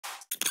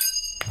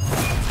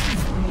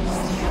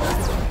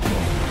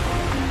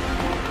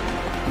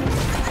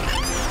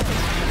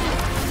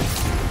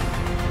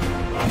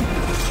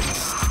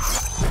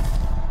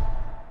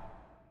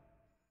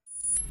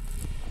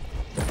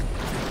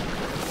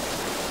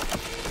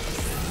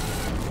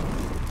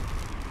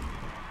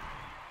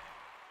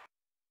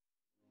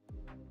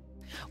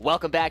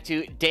Welcome back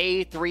to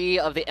day 3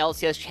 of the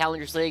LCS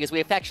Challengers League, as we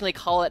affectionately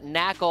call it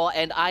NACL,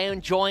 and I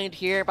am joined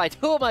here by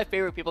two of my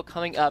favorite people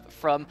coming up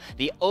from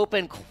the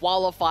open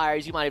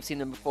qualifiers. You might have seen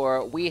them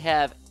before. We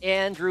have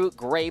Andrew,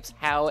 Grapes,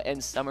 How,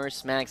 and Summer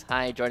Smacks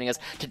High joining us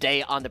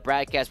today on the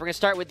broadcast. We're going to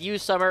start with you,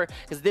 Summer,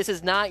 because this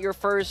is not your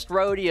first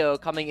rodeo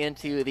coming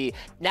into the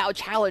now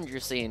challenger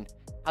scene.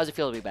 How's it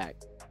feel to be back?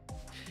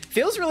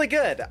 Feels really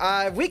good.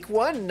 Week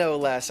 1, no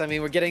less. I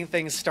mean, we're getting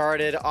things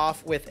started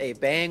off with a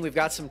bang. We've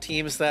got some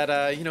teams that,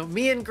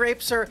 me and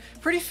Grapes are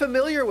pretty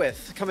familiar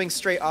with coming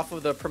straight off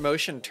of the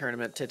promotion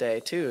tournament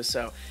today, too.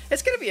 So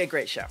it's going to be a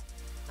great show.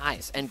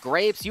 Nice. And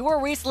Grapes, you were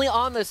recently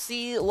on the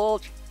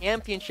CLOL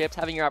Championships,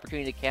 having your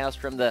opportunity to cast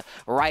from the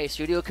Riot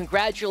Studio.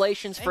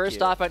 Congratulations,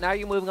 first off, but now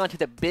you're moving on to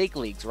the big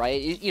leagues, right?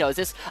 Is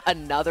this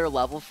another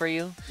level for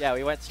you? Yeah,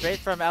 we went straight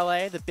from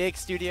LA, the big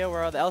studio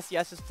where all the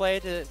LCS is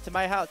played, to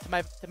my house,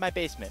 to my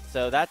basement.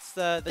 So that's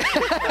the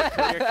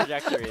career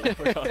trajectory that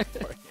we're going for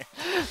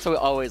here. So we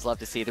always love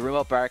to see. The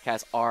remote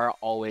broadcasts are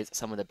always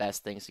some of the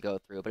best things to go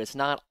through, but it's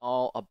not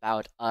all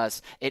about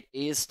us. It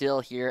is still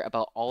here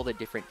about all the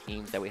different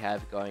teams that we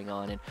have going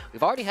on, and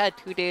we've already had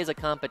 2 days of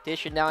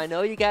competition. Now, I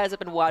know you guys have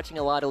been watching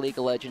a lot of League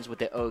of Legends with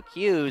the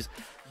OQs,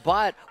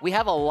 but we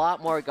have a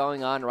lot more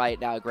going on right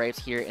now, Grapes,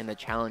 here in the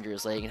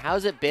Challengers League. And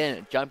how's it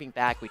been jumping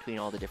back between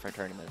all the different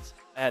tournaments?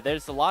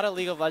 There's a lot of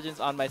League of Legends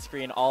on my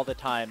screen all the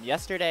time.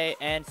 Yesterday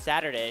and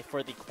Saturday,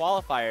 for the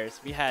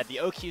qualifiers, we had the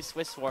OQ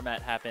Swiss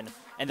format happen,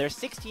 and there's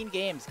 16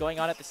 games going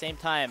on at the same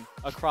time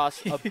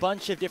across a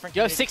bunch of different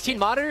You have 16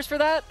 monitors for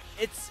that?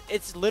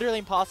 It's literally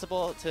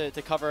impossible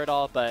to cover it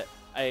all, but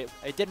I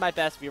did my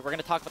best. We're going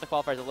to talk about the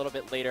qualifiers a little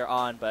bit later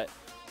on, but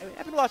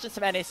I've been watching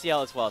some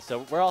NACL as well,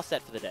 so we're all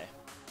set for the day.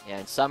 Yeah,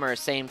 and Summer,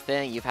 same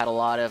thing. You've had a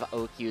lot of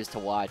OQs to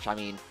watch. I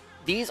mean,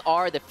 these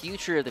are the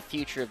future of the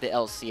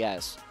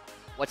LCS.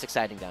 What's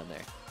exciting down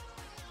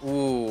there?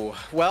 Ooh,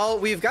 well,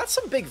 we've got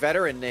some big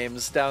veteran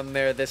names down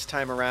there this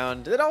time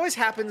around. It always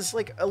happens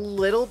like a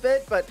little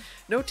bit, but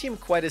no team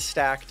quite as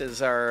stacked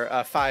as our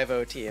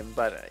 5-0 team.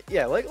 But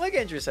yeah, like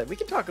Andrew said, we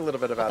can talk a little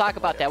bit about We'll talk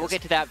about that. We'll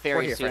get to that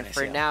very soon.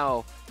 For NACL.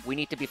 now, we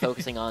need to be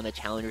focusing on the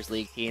Challengers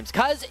League teams,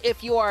 because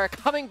if you are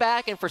coming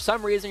back and for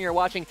some reason you're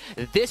watching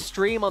this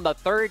stream on the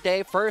 3rd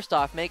day, first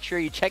off, make sure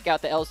you check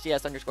out the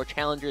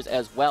LCS_Challengers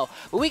as well.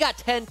 But we got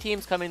 10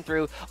 teams coming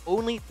through,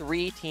 only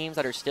 3 teams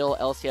that are still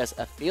LCS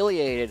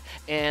affiliated.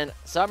 And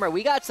Summer,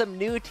 we got some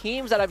new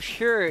teams that I'm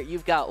sure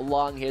you've got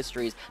long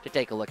histories to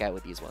take a look at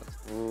with these ones.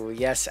 Ooh,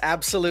 yes,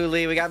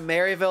 absolutely. We got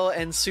Maryville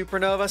and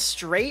Supernova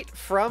straight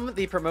from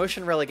the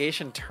promotion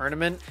relegation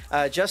tournament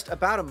just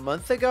about a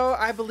month ago,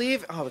 I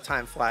believe. Oh, the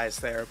time flies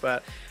there,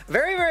 but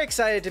very, very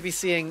excited to be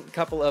seeing a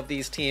couple of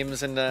these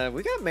teams, and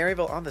we got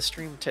Maryville on the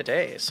stream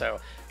today, so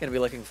gonna be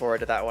looking forward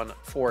to that one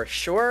for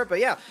sure. But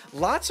yeah,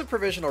 lots of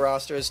provisional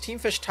rosters. Team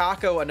Fish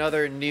Taco,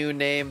 another new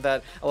name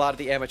that a lot of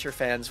the amateur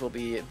fans will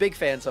be big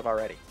fans of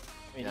already.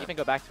 I mean, even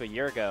go back to a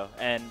year ago,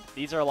 and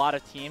these are a lot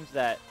of teams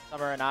that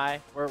Summer and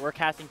I were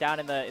casting down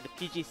in the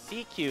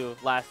PGC queue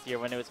last year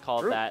when it was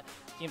called that.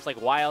 Teams like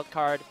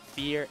Wildcard,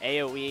 Fear,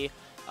 AOE,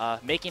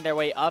 making their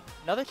way up.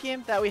 Another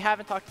team that we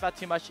haven't talked about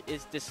too much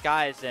is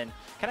Disguise, and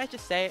can I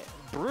just say,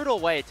 brutal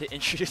way to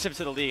introduce them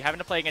to the league, having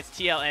to play against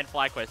TL and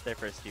FlyQuest their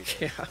first few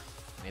days. Yeah.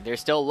 I mean, they're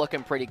still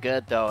looking pretty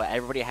good, though.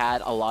 Everybody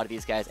had a lot of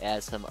these guys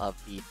as some of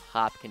the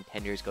top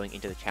contenders going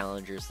into the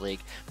Challengers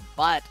League.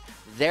 But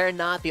they're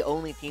not the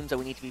only teams that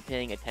we need to be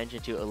paying attention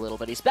to a little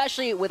bit,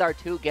 especially with our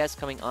 2 guests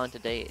coming on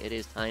today. It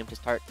is time to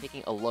start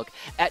taking a look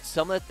at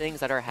some of the things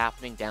that are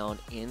happening down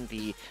in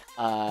the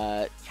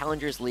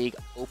Challengers League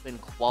Open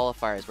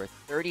Qualifiers, where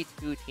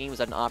 32 teams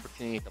had an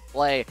opportunity to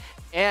play.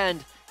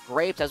 And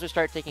Grapes, as we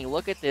start taking a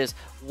look at this,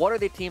 what are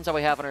the teams that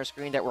we have on our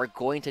screen that we're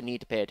going to need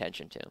to pay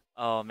attention to?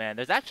 Oh man,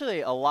 there's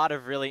actually a lot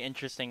of really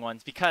interesting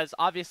ones, because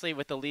obviously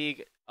with the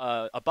league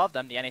above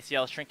them, the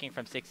NACL shrinking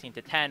from 16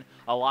 to 10,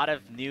 a lot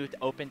of new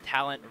open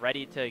talent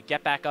ready to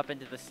get back up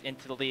into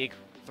the league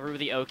through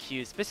the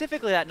OQs,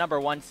 specifically that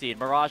 #1 seed,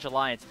 Mirage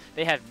Alliance.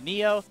 They have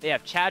Neo, they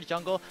have Chad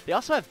Jungle, they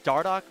also have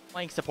Dardoch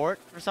playing support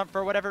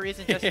for whatever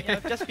reason, just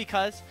just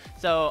because.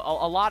 So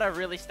a lot of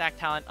really stacked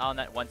talent on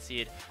that 1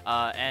 seed,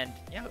 and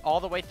all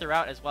the way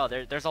throughout as well.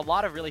 There's a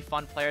lot of really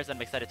fun players that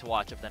I'm excited to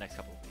watch over the next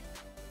couple of weeks.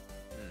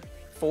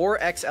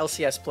 4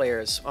 ex-LCS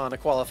players on a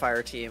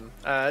qualifier team.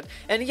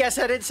 And yes,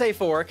 I did say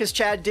 4, because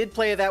Chad did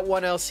play that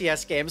 1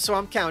 LCS game, so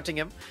I'm counting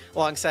him,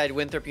 alongside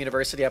Winthrop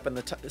University up in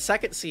the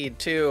 2nd seed,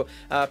 too.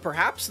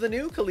 Perhaps the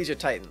new Collegiate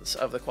Titans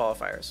of the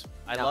qualifiers.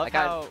 I love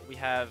how we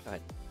have,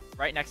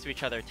 right next to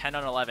each other, 10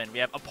 on 11, we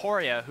have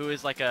Aporia, who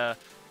is like a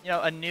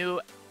new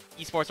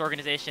esports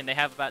organization. They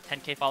have about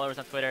 10K followers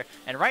on Twitter,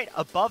 and right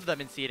above them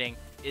in seeding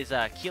is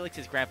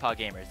Keelix's Grandpa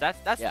Gamers. That's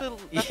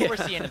what we're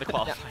seeing in the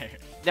qualifiers.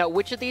 Now,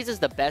 which of these is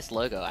the best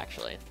logo,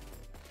 actually?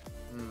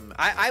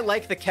 I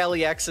like the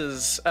Kelly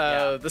X's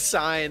the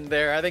sign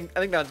there. I think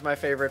that's my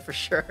favorite for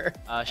sure.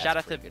 Shout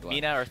out to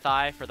Mina or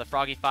Thai for the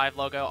Froggy 5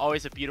 logo.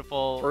 Always a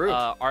beautiful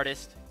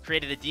artist.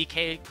 Created a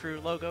DK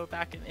Crew logo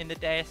back in the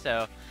day.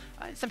 So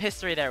some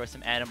history there with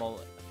some animal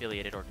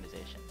affiliated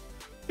organization.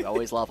 We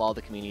always love all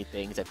the community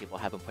things that people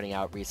have been putting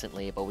out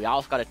recently, but we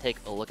also got to take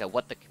a look at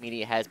what the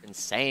community has been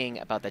saying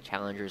about the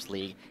Challengers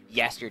League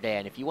yesterday.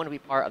 And if you want to be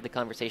part of the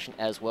conversation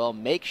as well,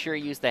 make sure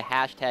you use the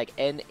hashtag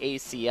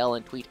NACL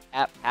and tweet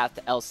at Path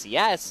to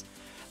LCS.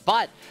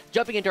 But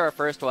jumping into our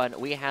first one,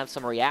 we have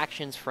some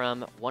reactions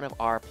from one of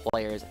our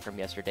players from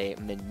yesterday,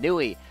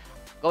 Minui.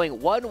 Going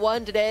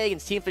 1-1 today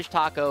against Team Fish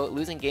Taco,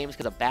 losing games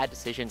because of bad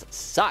decisions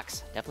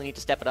sucks. Definitely need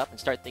to step it up and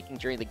start thinking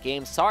during the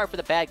game. Sorry for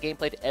the bad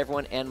gameplay to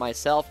everyone and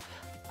myself.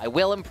 I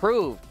will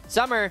improve.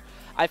 Summer,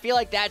 I feel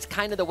like that's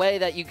kind of the way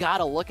that you got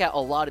to look at a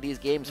lot of these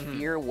games.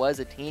 Fear was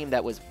a team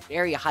that was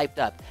very hyped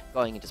up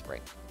going into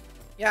spring.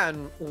 Yeah,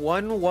 and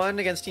 1-1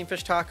 against Team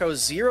Fish Taco,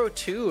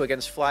 0-2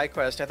 against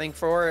FlyQuest. I think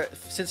for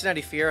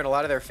Cincinnati Fear and a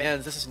lot of their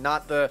fans, this is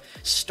not the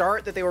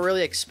start that they were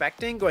really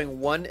expecting, going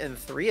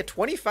 1-3, a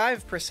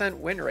 25%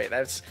 win rate.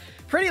 That's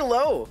pretty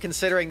low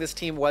considering this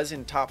team was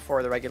in top 4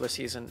 of the regular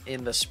season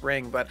in the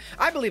spring. But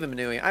I believe in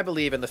Minui. I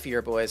believe in the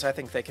Fear boys. I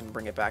think they can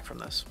bring it back from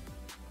this.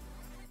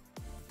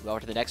 Go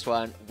to the next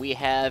one. We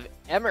have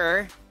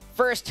Emmer.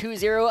 First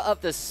 2-0 of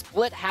the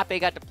split. Happy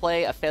got to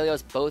play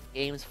Aphelios both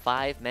games,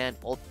 5-man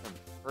ultimate.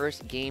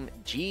 First game,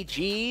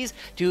 GG's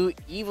to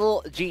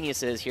Evil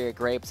Geniuses here at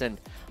Grapes, and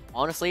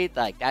honestly,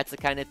 like, that's the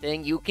kind of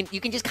thing you can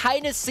just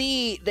kind of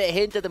see the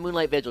hint of the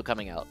Moonlight Vigil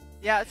coming out.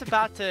 Yeah, it's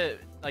about to,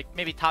 like,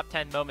 maybe top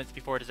 10 moments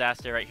before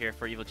disaster right here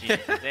for Evil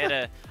Geniuses. They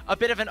had a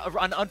bit of an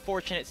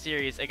unfortunate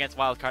series against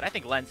Wildcard. I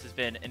think Lens has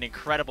been an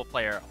incredible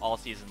player all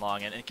season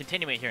long and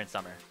continuing here in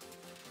summer.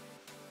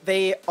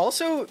 They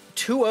also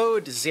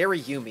 2-0'd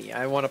Zerayumi,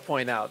 I want to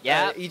point out.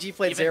 Yeah, EG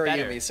played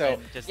Zerayumi, so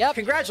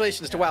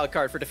congratulations to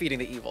Wildcard for defeating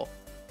the Evil.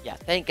 Yeah,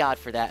 thank God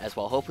for that as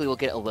well. Hopefully we'll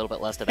get a little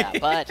bit less of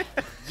that. But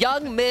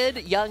Young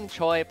Mid, Young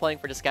Choi playing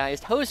for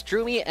Disguised. Host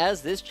drew me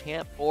as this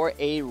champ for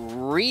a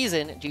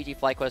reason. GG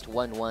FlyQuest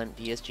 1-1.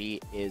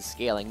 DSG is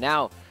scaling.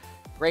 Now,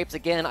 Grapes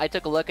again, I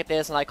took a look at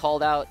this and I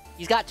called out,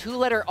 he's got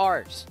 2-letter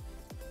R's.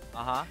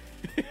 Uh-huh.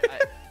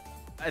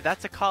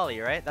 That's a Kali,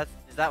 right?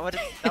 Is that what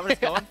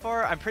it's going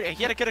for?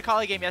 He had a good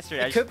Akali game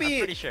yesterday. I'm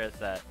pretty sure it's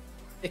that.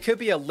 It could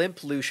be a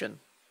Limp Lucian.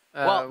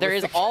 Well,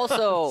 there's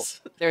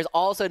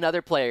also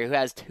another player who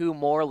has 2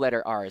 more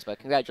letter R's, but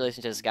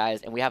congratulations to this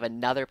guys, and we have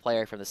another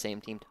player from the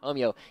same team,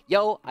 Tomio.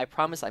 Yo, I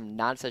promise I'm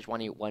not such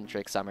one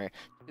trick Summer.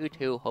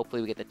 2-2,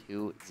 hopefully we get the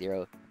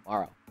 2-0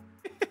 tomorrow.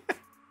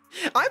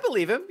 I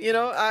believe him. You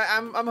know,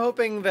 I'm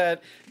hoping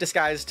that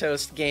Disguised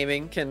Toast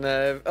Gaming can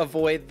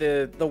avoid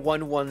the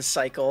 1-1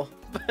 cycle.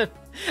 But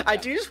I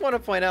do just want to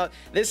point out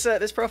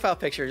this profile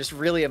picture just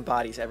really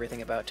embodies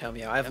everything about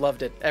Tomio. I've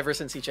loved it ever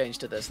since he changed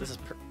to this. This is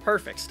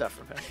perfect stuff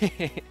from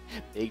him.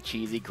 Big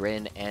cheesy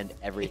grin and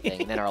everything.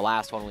 And then our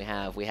last one we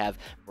have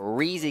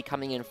Breezy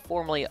coming in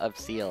formerly of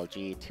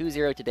CLG.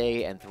 2-0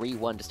 today and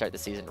 3-1 to start the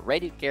season.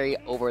 Ready to carry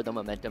over the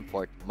momentum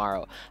for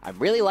tomorrow. I'm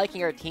really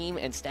liking our team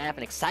and staff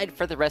and excited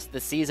for the rest of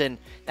the season.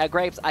 Now,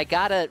 Grapes, I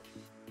gotta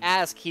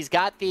ask, he's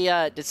got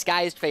the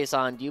disguised face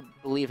on. Do you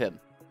believe him?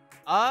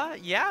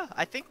 Yeah,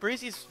 I think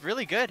Breezy's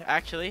really good,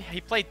 actually. He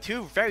played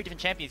 2 very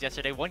different champions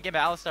yesterday. One game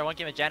at Alistar, one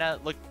game at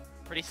Jenna. Looked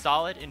pretty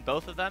solid in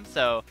both of them,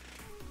 so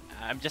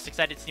I'm just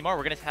excited to see more.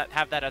 We're going to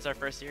have that as our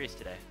first series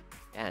today.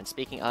 And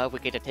speaking of, we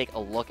get to take a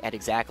look at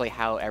exactly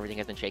how everything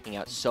has been shaking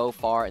out so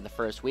far in the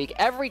first week.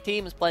 Every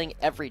team is playing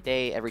every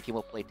day. Every team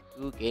will play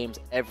 2 games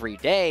every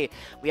day.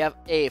 We have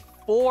a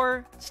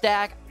 4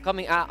 stack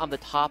coming out on the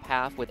top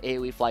half with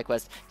AOE,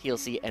 FlyQuest,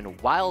 TLC, and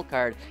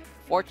Wildcard.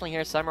 Fortunately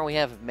here, Summer, we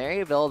have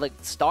Maryville, the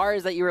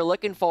stars that you were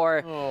looking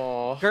for,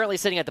 currently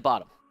sitting at the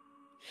bottom.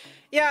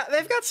 Yeah,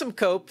 they've got some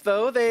cope,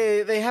 though.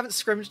 They haven't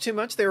scrimmaged too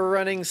much. They were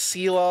running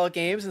CLAW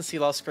games and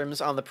CLAW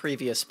scrims on the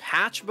previous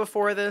patch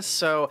before this,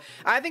 so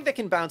I think they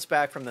can bounce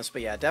back from this.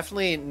 But yeah,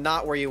 definitely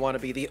not where you want to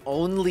be. The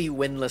only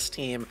winless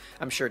team,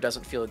 I'm sure,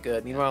 doesn't feel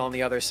good. Meanwhile, on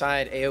the other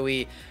sade,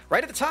 AOE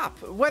right at the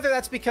top, whether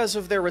that's because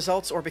of their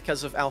results or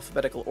because of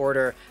alphabetical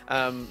order.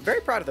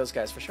 Very proud of those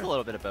guys, for sure. A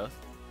little bit of both.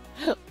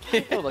 A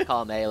little bit of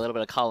column A, a little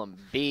bit of column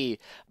B,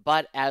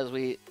 but as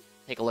we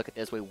take a look at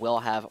this, we will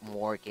have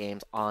more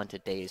games on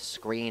today's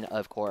screen,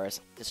 of course.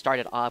 To start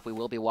it off, we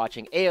will be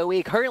watching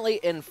AOE, currently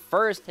in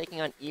first,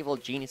 taking on Evil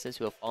Geniuses,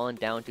 who have fallen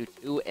down to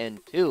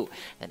 2-2.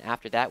 And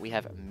after that, we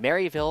have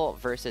Maryville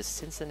versus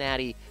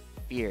Cincinnati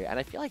Fear. And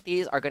I feel like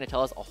these are going to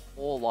tell us a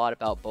whole lot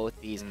about both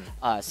these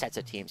sets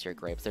of teams here,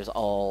 Grapes. There's a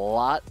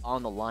lot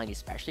on the line,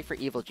 especially for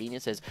Evil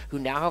Geniuses, who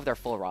now have their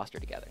full roster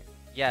together.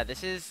 Yeah,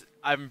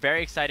 I'm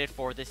very excited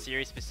for this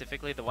series,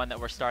 specifically the one that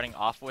we're starting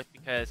off with,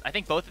 because I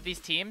think both of these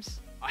teams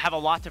have a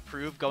lot to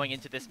prove going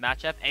into this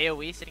matchup.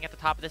 AOE sitting at the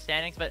top of the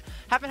standings, but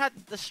haven't had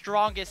the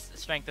strongest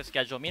strength of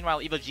schedule.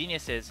 Meanwhile, Evil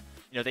Geniuses,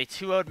 you know, they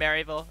 2-0'd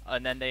Maryville,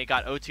 and then they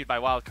got 0-2'd by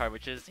Wildcard,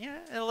 which is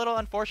a little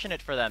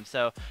unfortunate for them.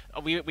 So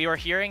we were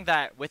hearing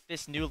that with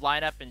this new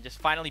lineup and just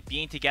finally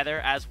being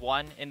together as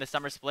one in the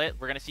summer split,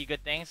 we're going to see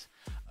good things.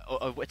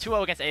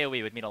 2-0 against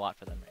AOE would mean a lot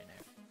for them right now.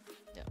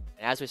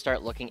 And as we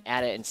start looking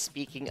at it, and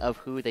speaking of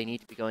who they need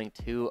to be going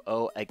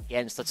 2-0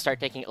 against, let's start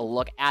taking a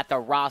look at the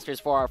rosters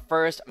for our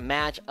first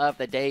match of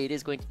the day. It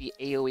is going to be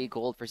AOE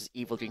Gold versus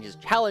Evil Genius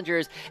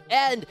Challengers.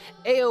 And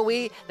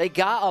AOE, they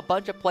got a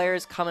bunch of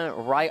players coming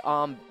right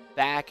on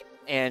back.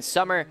 And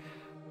Summer,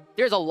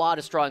 there's a lot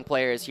of strong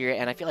players here,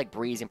 and I feel like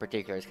Breeze in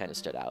particular has kind of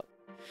stood out.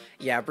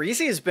 Yeah,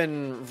 Breezy has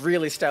been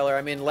really stellar.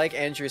 I mean, like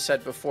Andrew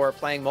said before,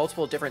 playing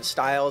multiple different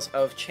styles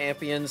of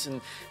champions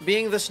and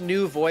being this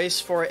new voice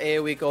for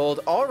AOE Gold,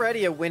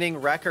 already a winning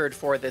record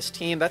for this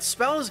team. That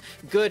spells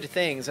good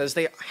things, as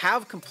they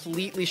have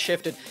completely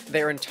shifted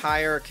their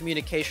entire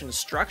communication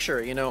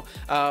structure. You know,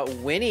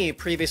 Winnie,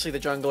 previously the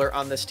jungler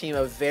on this team,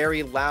 a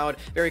very loud,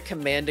 very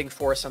commanding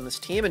force on this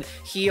team, and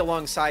he,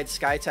 alongside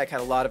Skytech,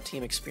 had a lot of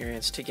team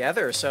experience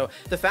together. So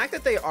the fact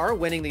that they are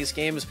winning these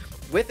games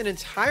with an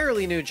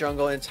entirely new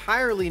jungle,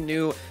 entirely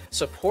new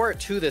support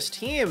to this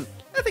team,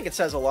 I think it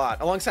says a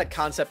lot. Alongside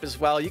Concept as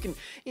well,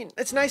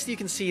 it's nice that you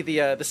can see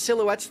the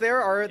silhouettes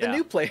there are the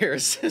new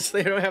players, since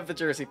they don't have the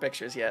jersey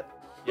pictures yet.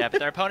 Yeah, but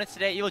their opponents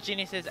today, Evil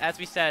Geniuses, as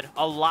we said,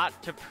 a lot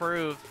to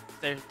prove.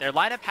 Their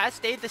lineup has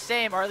stayed the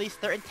same, or at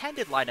least their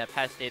intended lineup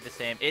has stayed the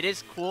same. It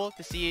is cool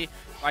to see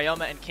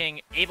Ryoma and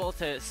King able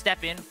to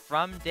step in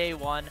from day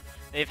one.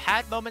 They've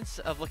had moments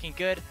of looking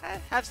good,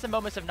 have some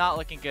moments of not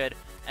looking good.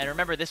 And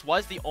remember, this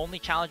was the only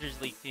Challengers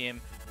League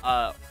team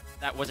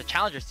that was a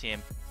Challengers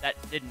team that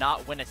did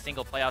not win a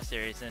single playoff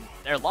series. And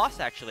their loss,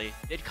 actually,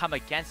 did come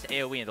against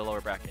AOE in the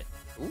lower bracket.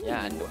 Ooh.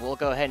 Yeah, and we'll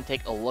go ahead and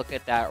take a look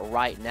at that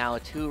right now.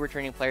 Two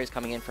returning players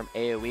coming in from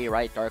AOE,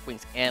 right?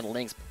 Darkwings and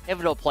Lynx,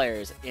 pivotal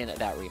players in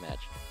that rematch.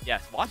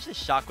 Yes, watch the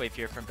shockwave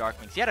here from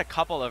Darkwings. He had a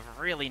couple of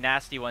really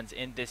nasty ones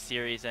in this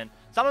series, and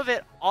some of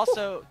it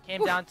also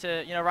came down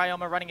to, you know,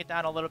 Ryoma running it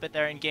down a little bit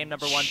there in game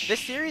number one. This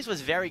series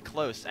was very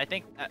close. I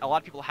think a lot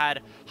of people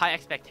had high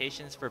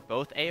expectations for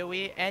both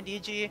AOE and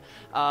EG.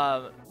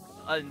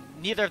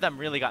 Neither of them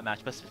really got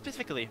matched, but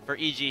specifically for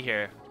EG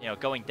here, you know,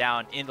 going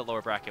down in the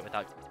lower bracket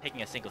without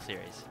taking a single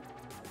series.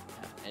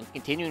 And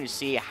continuing to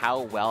see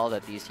how well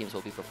that these teams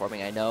will be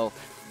performing. I know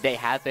they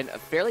have been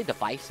fairly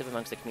divisive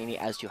amongst the community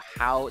as to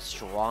how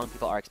strong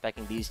people are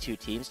expecting these two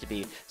teams to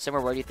be. Summer,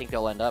 where do you think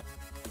they'll end up?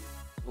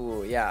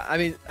 Ooh, yeah. I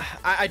mean,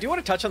 I do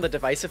want to touch on the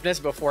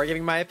divisiveness before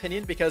giving my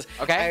opinion, because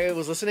I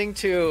was listening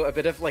to a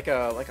bit of like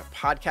a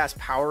podcast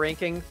power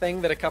ranking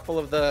thing that a couple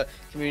of the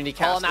community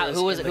casters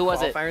who was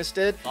qualifiers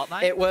did.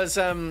 It was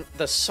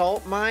the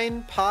Salt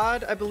Mine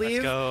pod, I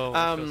believe. Let's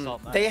go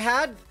Salt Mine. They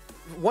had,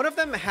 one of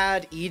them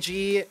had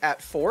EG at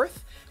 4th.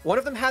 One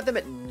of them had them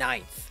at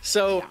 9th.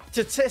 So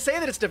to say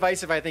that it's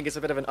divisive, I think, is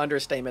a bit of an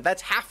understatement.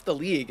 That's half the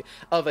league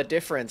of a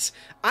difference.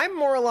 I'm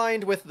more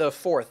aligned with the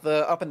 4th,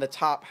 the up in the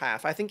top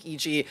half. I think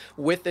EG,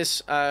 with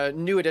this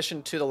new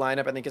addition to the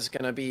lineup, I think is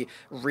going to be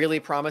really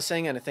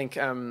promising. And I think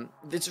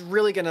it's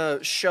really going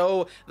to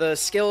show the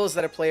skills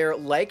that a player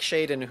like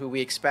Shaden, who we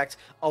expect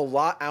a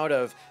lot out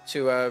of,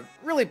 to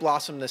really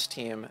blossom this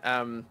team.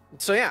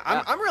 So yeah,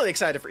 I'm really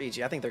excited for EG.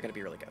 I think they're going to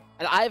be really good.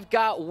 And I've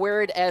got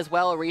word as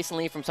well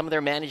recently from some of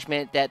their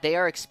management that they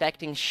are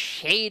expecting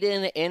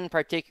Shaden in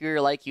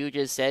particular, like you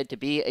just said, to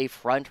be a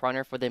front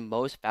runner for the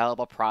most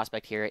valuable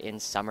prospect here in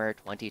summer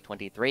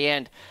 2023.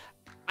 And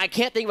I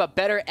can't think of a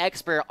better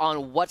expert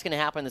on what's going to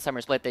happen in the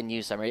summer split than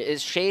you, Summer.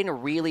 Is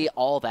Shaden really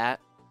all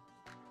that?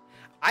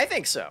 I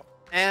think so.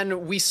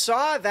 And we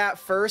saw that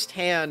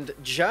firsthand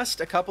just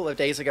a couple of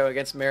days ago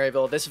against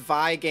Maryville. This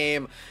Vi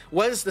game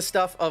was the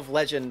stuff of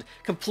legend.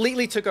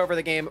 Completely took over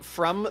the game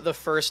from the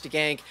first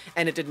gank,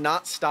 and it did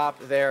not stop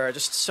there.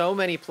 Just so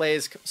many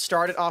plays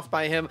started off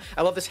by him.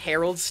 I love this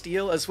Herald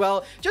steal as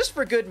well, just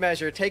for good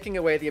measure, taking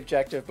away the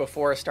objective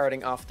before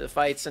starting off the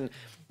fights. And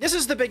this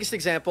is the biggest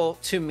example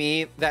to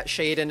me that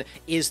Shaden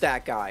is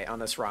that guy on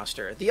this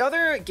roster. The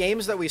other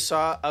games that we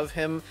saw of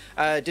him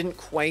didn't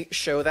quite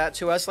show that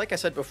to us. Like I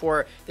said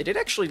before, they did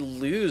actually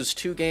lose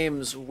 2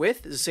 games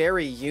with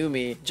Zeri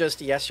Yumi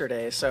just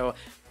yesterday, so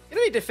you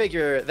don't need to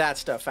figure that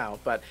stuff out.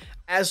 But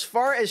as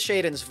far as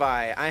Shaden's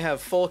Vi, I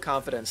have full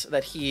confidence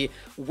that he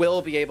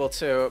will be able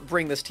to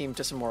bring this team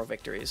to some more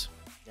victories.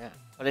 Yeah.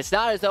 But it's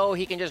not as though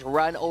he can just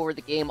run over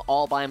the game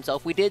all by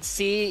himself. We did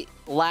see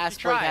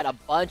last spring he had a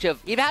bunch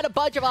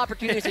of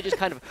opportunities to just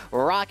kind of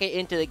rocket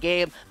into the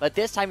game, but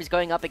this time he's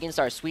going up against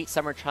our sweet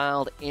summer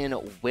child in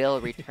Will,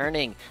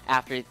 returning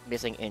after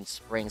missing in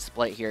spring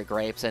split here,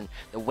 Grapes. And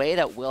the way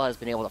that Will has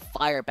been able to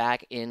fire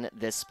back in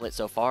this split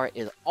so far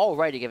is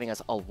already giving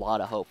us a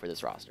lot of hope for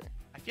this roster.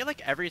 I feel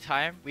like every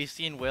time we've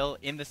seen Will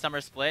in the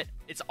summer split,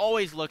 it's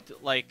always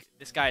looked like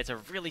this guy is a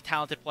really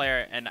talented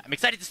player, and I'm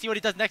excited to see what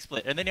he does next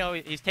split. And then, you know,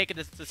 he's taken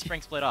this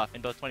spring split off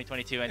in both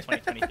 2022 and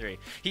 2023.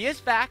 He is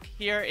back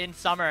here in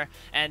summer,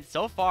 and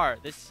so far,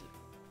 I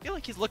feel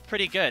like he's looked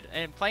pretty good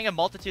and playing a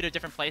multitude of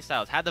different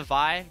playstyles. Had the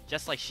Vi,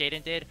 just like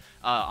Shaden did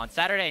on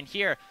Saturday, and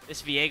here,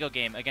 this Viego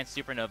game against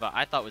Supernova,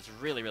 I thought was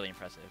really, really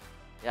impressive.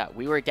 Yeah,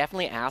 we were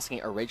definitely asking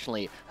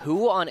originally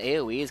who on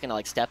AOE is going to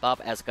like step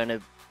up as going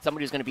to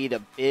somebody who's going to be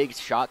the big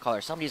shot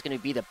caller, somebody who's going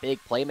to be the big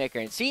playmaker.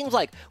 And it seems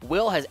like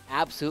Will has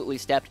absolutely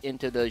stepped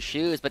into those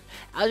shoes. But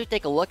as we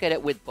take a look at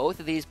it, with both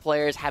of these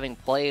players having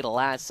played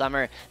last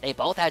summer, they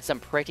both had some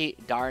pretty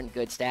darn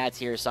good stats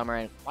here summer.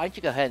 And why don't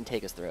you go ahead and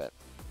take us through it?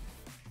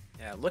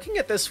 Yeah, looking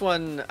at this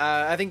one,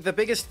 I think the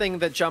biggest thing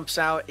that jumps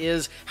out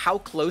is how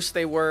close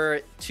they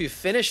were to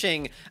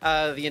finishing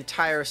the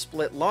entire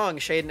split long.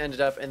 Shaden ended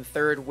up in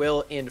third,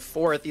 Will in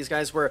fourth. These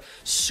guys were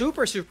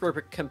super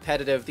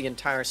competitive the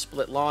entire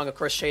split long. Of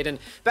course, Shaden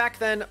back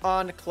then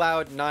on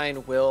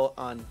Cloud9, Will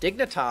on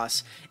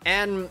Dignitas.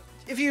 And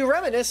if you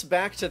reminisce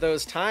back to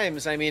those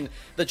times, I mean,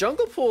 the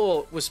jungle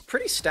pool was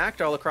pretty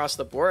stacked all across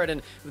the board,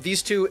 and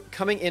these two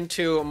coming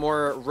into a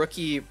more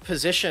rookie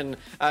position,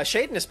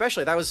 Shaden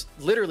especially, that was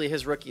literally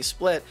his rookie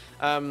split.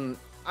 It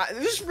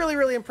was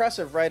really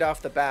impressive right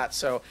off the bat.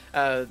 So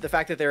the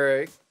fact that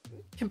they're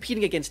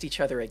competing against each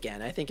other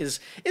again, I think is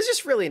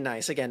just really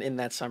nice again in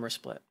that summer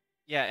split.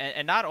 Yeah,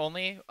 and not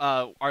only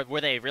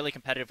were they really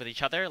competitive with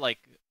each other, like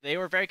they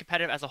were very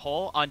competitive as a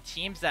whole on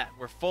teams that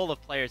were full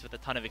of players with a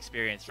ton of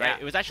experience, right? Yeah,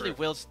 it was actually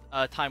Will's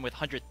time with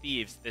 100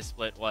 Thieves this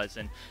split was,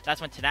 and that's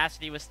when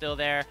Tenacity was still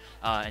there,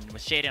 and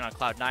with Shaden on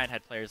Cloud9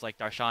 had players like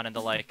Darshan and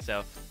the like,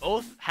 so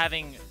both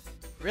having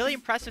really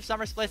impressive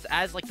summer splits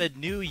as like the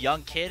new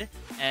young kid,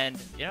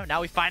 and you know, now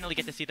we finally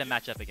get to see them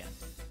match up again.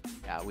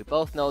 Yeah, we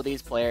both know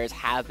these players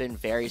have been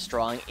very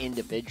strong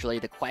individually.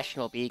 The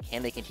question will be,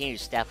 can they continue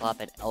to step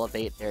up and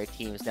elevate their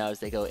teams now as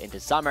they go into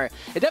summer?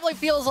 It definitely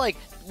feels like,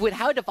 with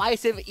how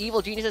divisive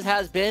Evil Geniuses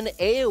has been,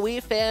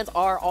 AOE fans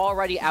are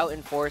already out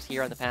in force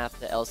here on the path to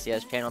the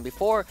LCS channel. And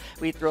before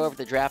we throw over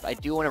the draft, I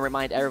do want to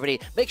remind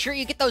everybody, make sure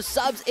you get those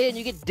subs in.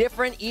 You get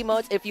different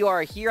emotes if you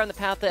are here on the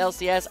path to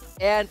LCS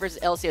and versus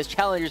LCS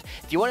Challengers.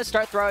 If you want to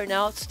start throwing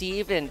now,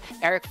 Steve and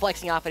Eric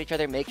flexing off at each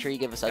other, make sure you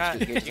give us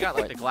subs. You got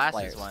like the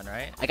glasses one,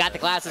 right? I got the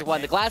glasses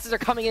one. The glasses are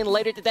coming in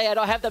later today. I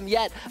don't have them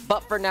yet,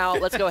 but for now,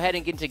 let's go ahead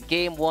and get into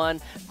game one.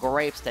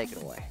 Grapes, take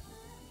it away.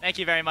 Thank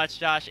you very much,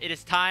 Josh. It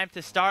is time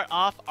to start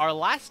off our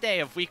last day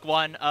of week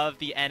one of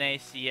the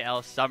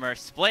NACL Summer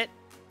Split.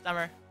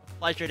 Summer,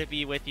 pleasure to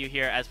be with you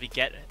here as we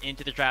get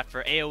into the draft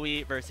for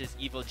AOE versus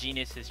Evil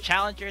Geniuses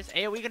Challengers.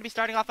 AOE going to be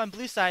starting off on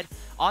blue side.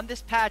 On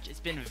this patch,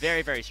 it's been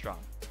very strong.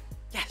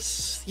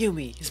 Yes,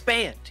 Yuumi is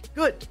banned.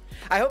 Good.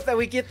 I hope that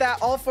we get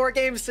that all 4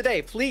 games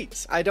today,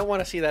 please. I don't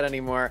want to see that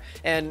anymore.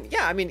 And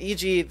yeah, I mean,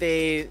 EG,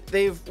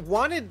 they've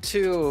wanted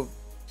to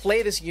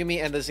play this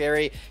Yuumi and the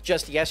Zeri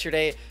just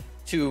yesterday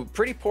to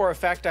pretty poor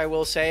effect, I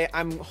will say.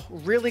 I'm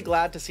really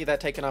glad to see that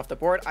taken off the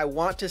board. I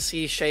want to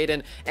see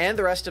Shaden and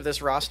the rest of this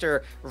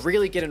roster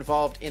really get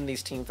involved in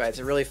these team fights.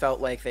 It really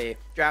felt like they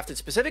drafted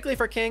specifically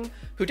for King,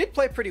 who did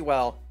play pretty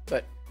well,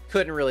 but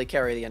couldn't really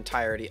carry the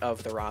entirety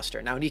of the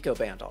roster. Now Nico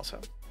banned also.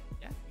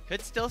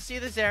 Could still see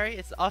the Zeri.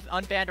 It's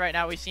unbanned right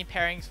now. We've seen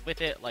pairings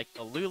with it like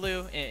the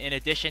Lulu, in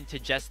addition to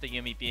just the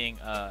Yuumi being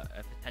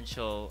a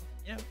potential,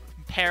 you know,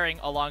 pairing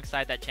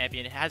alongside that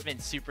champion. It has been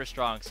super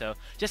strong. So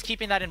just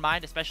keeping that in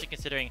mind, especially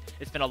considering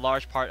it's been a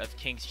large part of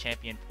King's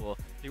champion pool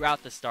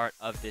throughout the start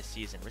of this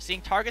season. We're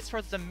seeing targets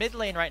towards the mid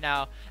lane right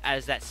now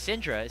as that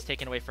Syndra is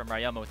taken away from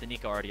Ryoma with the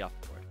Nico already off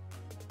the board.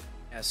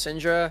 Yeah,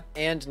 Syndra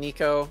and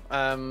Nico.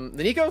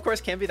 The Nico, of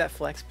course, can be that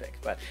flex pick,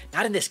 but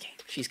not in this game.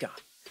 She's gone.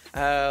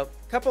 A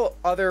couple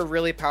other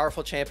really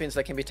powerful champions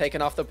that can be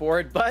taken off the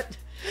board, but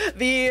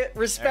the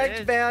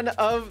respect ban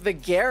of the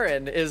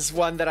Garen is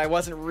one that I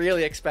wasn't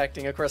really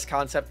expecting. Of course,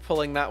 Concept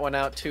pulling that one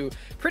out to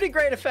pretty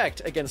great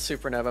effect against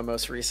Supernova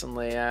most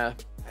recently.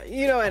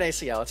 You know,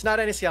 NACL. It's not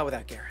NACL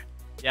without Garen.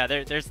 Yeah,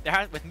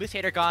 with Moose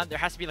Hater gone, there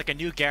has to be like a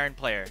new Garen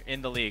player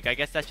in the league. I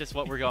guess that's just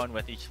what we're going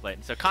with each split.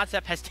 And so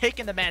Concept has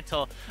taken the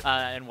mantle,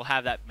 and we'll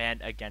have that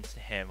man against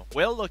him.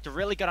 Will looked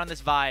really good on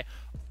this Vi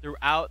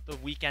throughout the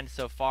weekend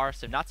so far,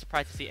 so not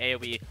surprised to see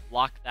AOE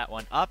lock that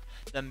one up.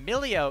 The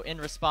Milio, in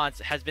response,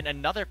 has been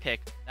another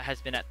pick that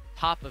has been at the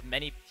top of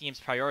many teams'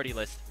 priority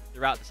lists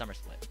throughout the summer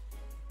split.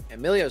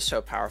 Emilio is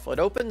so powerful. It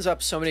opens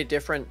up so many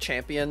different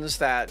champions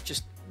that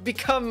just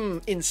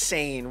become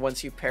insane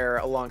once you pair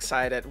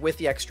alongside it, with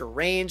the extra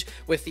range,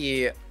 with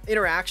the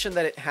interaction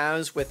that it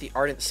has with the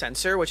Ardent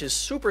Sensor, which is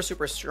super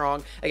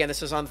strong. Again,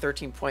 this is on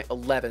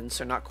 13.11,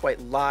 so not quite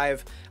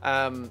live.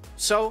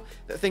 So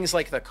things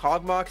like the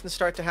Kog'Maw can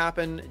start to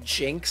happen.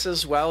 Jinx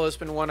as well has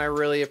been one I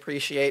really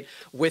appreciate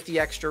with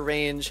the extra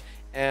range,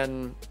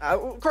 and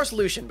of course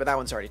Lucian, but that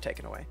one's already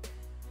taken away.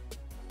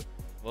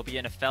 Will be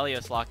an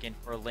Aphelios lock-in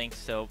for Lynx,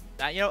 so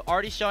that, you know,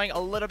 already showing a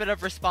little bit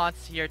of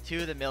response here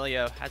to the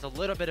Milio. Has a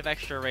little bit of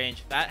extra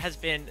range. That has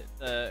been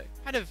the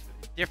kind of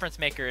difference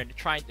maker in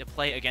trying to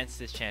play against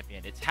this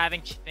champion. It's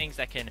having things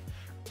that can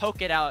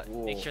poke it out,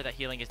 make sure that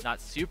healing is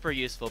not super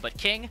useful. But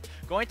King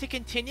going to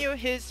continue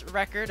his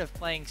record of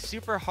playing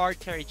super hard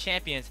carry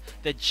champions.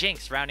 The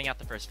Jinx rounding out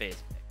the first phase.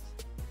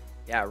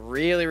 Yeah,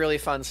 really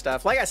fun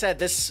stuff. Like I said,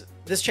 this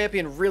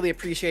champion really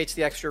appreciates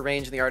the extra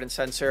range and the Ardent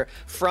Sensor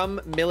from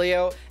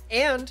Milio,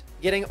 and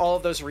getting all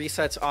of those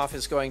resets off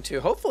is going to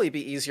hopefully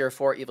be easier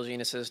for Evil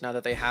Geniuses now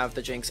that they have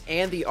the Jinx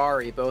and the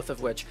Ahri, both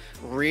of which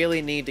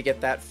really need to get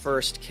that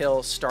first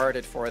kill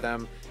started for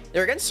them.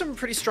 They're against some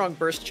pretty strong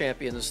burst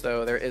champions,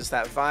 though. There is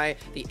that Vi,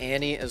 the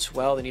Annie as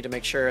well. They need to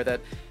make sure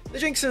that the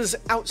Jinx is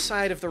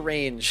outside of the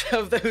range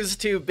of those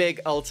two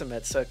big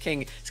ultimates, so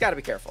King has got to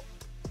be careful.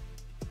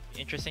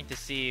 Interesting to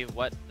see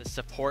what the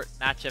support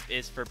matchup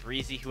is for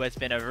Breezy, who has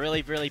been a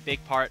really, really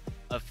big part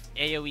of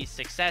AOE's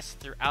success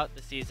throughout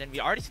the season.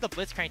 We already see the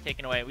Blitzcrank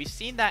taken away. We've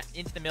seen that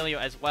into the Milio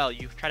as well.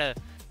 You try to,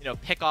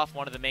 pick off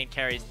one of the main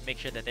carries to make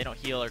sure that they don't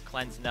heal or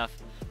cleanse enough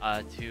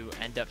to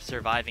end up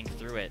surviving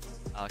through it.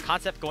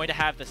 Concept going to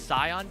have the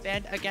Scion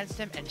banned against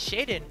him, and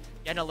Shaden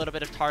getting a little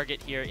bit of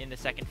target here in the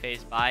second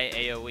phase by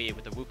AOE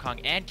with the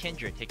Wukong and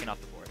Kindred taken off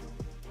the board.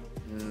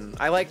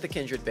 I like the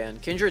Kindred ban.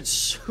 Kindred's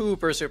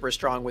super, super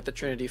strong with the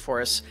Trinity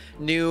Force.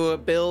 New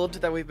build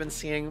that we've been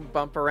seeing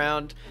bump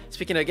around.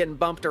 Speaking of getting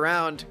bumped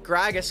around,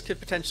 Gragas could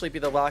potentially be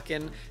the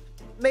lock-in.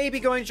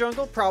 Maybe going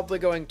jungle, probably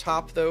going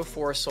top though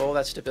for Soul.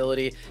 That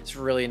stability is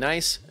really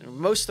nice and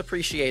most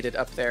appreciated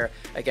up there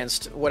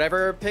against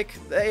whatever pick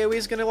the AoE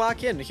is going to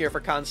lock in here for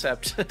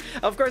Concept.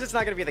 Of course, it's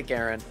not going to be the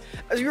Garen.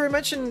 As you were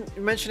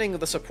mentioning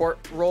the support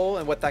role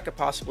and what that could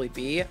possibly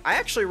be, I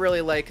actually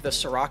really like the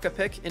Soraka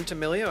pick into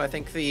Milio. I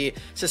think the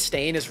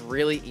sustain is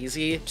really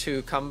easy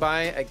to come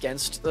by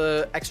against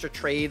the extra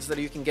trades that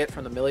you can get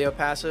from the Milio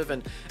passive,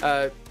 and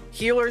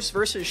healers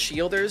versus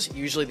shielders,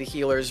 usually the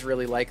healers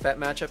really like that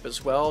matchup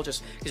as well,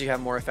 just because you have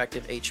more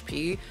effective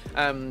HP.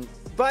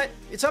 But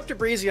it's up to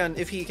Breezy on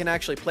if he can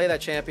actually play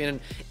that champion, and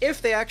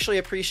if they actually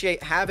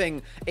appreciate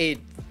having a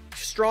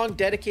strong,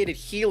 dedicated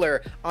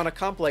healer on a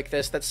comp like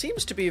this that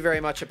seems to be very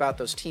much about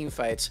those team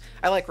fights.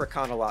 I like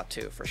Rakan a lot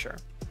too, for sure.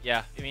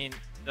 Yeah, I mean,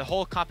 the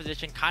whole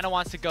composition kind of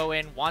wants to go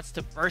in, wants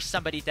to burst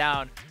somebody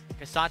down.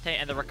 Cassante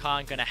and the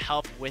Rakan going to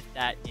help with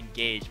that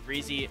engage.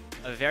 Breezy,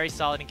 a very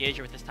solid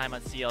engager with this time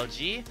on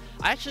CLG.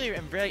 I actually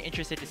am really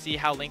interested to see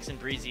how Lynx and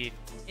Breezy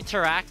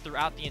interact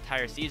throughout the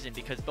entire season,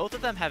 because both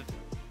of them have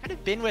kind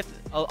of been with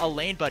a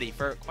lane buddy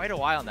for quite a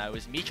while now. It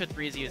was Meech with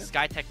Breezy, it was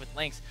Skytech with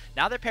Lynx.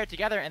 Now they're paired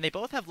together, and they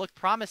both have looked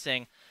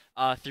promising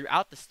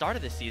throughout the start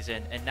of the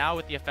season. And now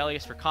with the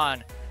Aphelios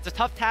Rakan, it's a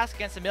tough task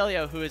against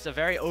Emilio, who is a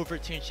very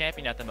overtuned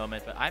champion at the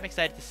moment, but I'm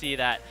excited to see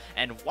that.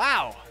 And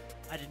wow!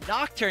 A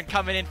Nocturne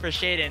coming in for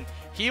Shaden.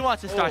 He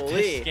wants to start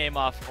this game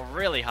off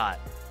really hot.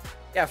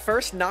 Yeah,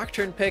 first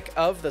Nocturne pick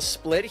of the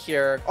split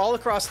here, all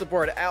across the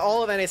board.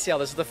 All of NACL,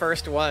 this is the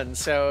first one.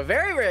 So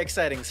very, very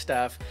exciting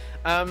stuff.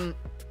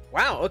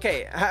 Wow,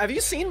 okay. Have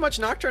you seen much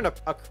Nocturne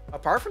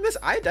apart from this?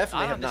 I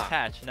definitely have not. Not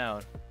on this patch,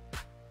 no.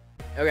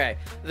 Okay,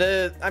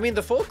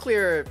 the full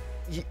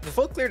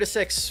clear to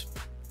 6,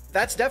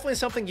 that's definitely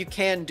something you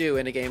can do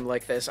in a game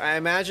like this. I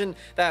imagine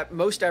that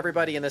most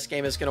everybody in this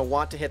game is going to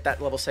want to hit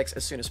that level 6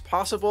 as soon as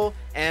possible,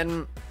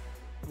 and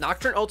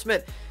Nocturne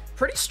Ultimate,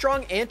 pretty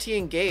strong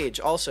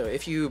anti-engage also.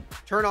 If you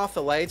turn off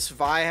the lights,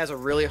 Vi has a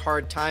really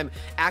hard time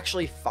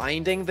actually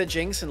finding the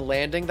Jinx and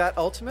landing that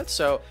ultimate,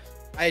 so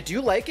I do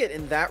like it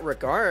in that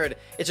regard.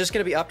 It's just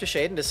going to be up to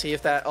Shaden to see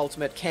if that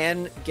ultimate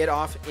can get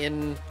off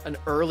in an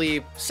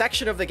early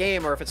section of the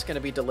game, or if it's going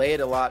to be delayed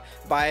a lot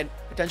by a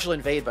potential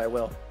invade by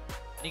Will.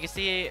 And you can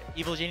see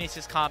Evil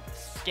Genius's comp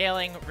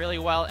scaling really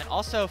well and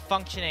also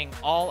functioning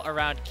all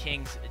around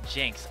King's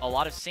Jinx. A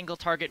lot of single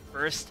target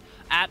burst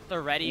at the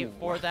ready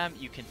for them.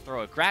 You can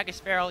throw a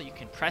Gragas barrel, you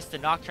can press the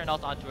Nocturne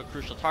ult onto a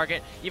crucial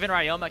target. Even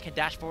Ryoma can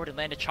dash forward and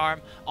land a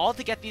charm, all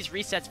to get these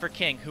resets for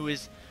King, who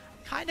is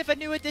kind of a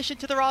new addition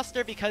to the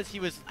roster because he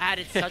was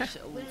added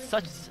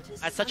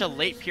at such a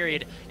late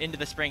period into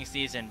the spring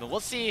season. But we'll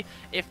see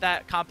if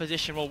that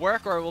composition will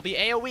work, or it will be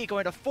AOE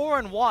going to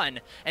 4-1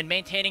 and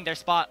maintaining their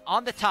spot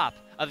on the top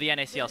of the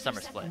NACL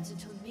Summer Split.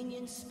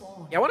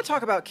 Yeah, I want to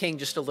talk about King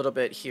just a little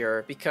bit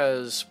here,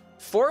 because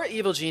for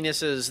Evil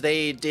Geniuses,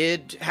 they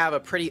did have a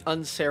pretty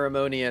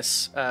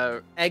unceremonious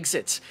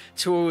exit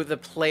to the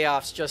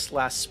playoffs just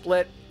last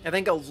split. I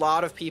think a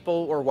lot of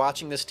people were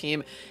watching this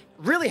team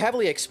really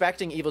heavily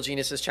expecting Evil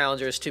Geniuses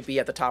Challengers to be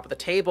at the top of the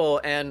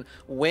table, and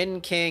when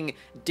King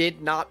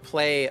did not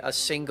play a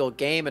single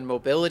game and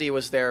mobility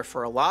was there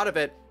for a lot of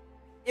it,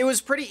 it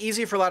was pretty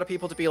easy for a lot of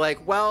people to be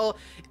like, well,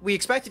 we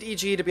expected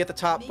EG to be at the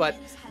top, but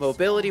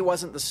mobility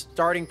wasn't the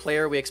starting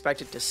player we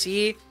expected to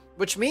see,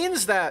 which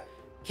means that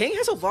King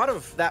has a lot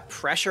of that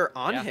pressure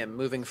on him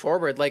moving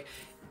forward. Like,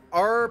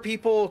 are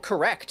people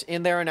correct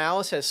in their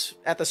analysis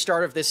at the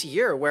start of this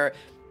year where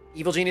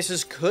Evil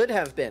Geniuses could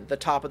have been the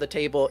top of the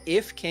table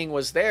if King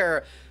was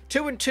there?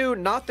 2-2,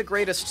 not the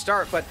greatest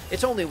start, but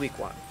it's only week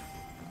 1.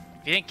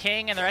 If you think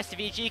King and the rest of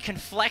EG can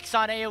flex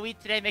on AoE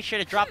today, make sure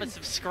to drop and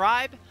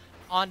subscribe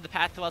on the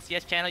Path to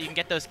LCS channel. You can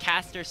get those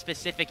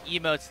caster-specific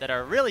emotes that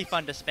are really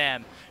fun to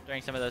spam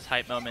during some of those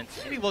hype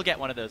moments. Maybe we'll get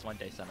one of those one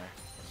day, Summer.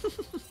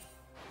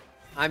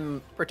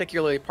 I'm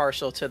particularly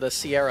partial to the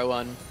Sierra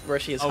one, where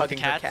she is hugging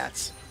her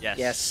cats. Yes.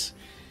 Yes.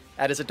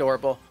 That is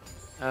adorable.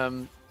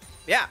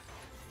 Yeah.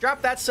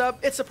 Drop that sub.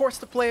 It supports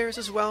the players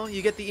as well.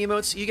 You get the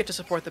emotes. You get to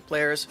support the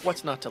players.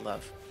 What's not to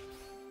love?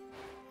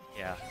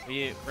 Yeah.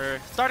 We're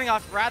starting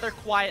off rather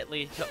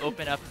quietly to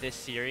open up this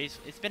series.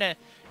 It's been an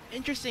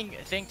interesting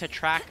thing to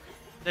track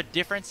the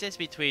differences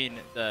between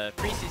the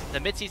preseason, the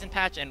mid-season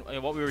patch, and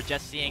what we were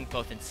just seeing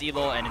both in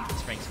CLOL and in the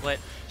Spring Split.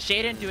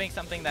 Shaden doing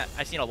something that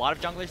I've seen a lot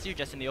of junglers do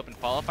just in the open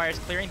qualifiers,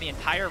 clearing the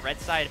entire red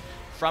side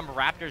from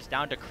Raptors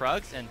down to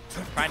Krugs and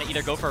trying to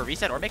either go for a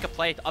reset or make a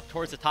play up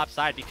towards the top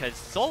side, because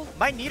Soul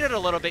might need it a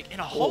little bit, in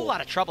a whole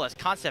lot of trouble as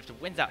Concept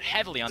wins out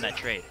heavily on that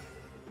trade.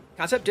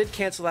 Concept did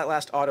cancel that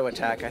last auto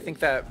attack. I think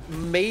that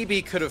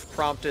maybe could have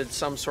prompted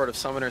some sort of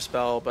summoner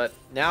spell, but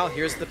now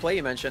here's the play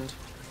you mentioned.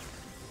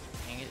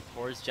 It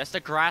towards just a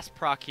grass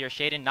proc here.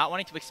 Shaden not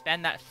wanting to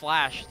expend that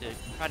flash to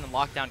try to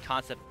lock down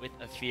Concept with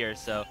a fear.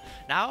 So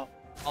now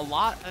a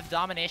lot of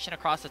domination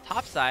across the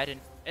top side,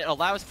 and it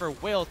allows for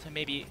Will to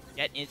maybe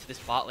get into this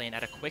bot lane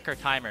at a quicker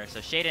timer. So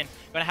Shaden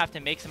gonna have to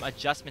make some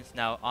adjustments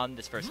now on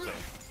this first play.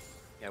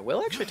 Yeah,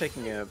 Will actually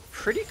taking a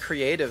pretty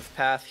creative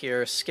path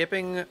here,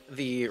 skipping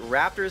the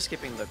Raptors,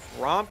 skipping the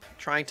Gromp,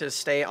 trying to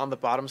stay on the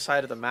bottom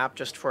side of the map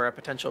just for a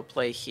potential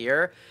play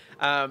here.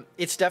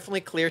 It's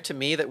definitely clear to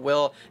me that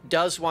Will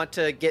does want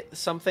to get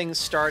something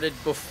started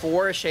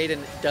before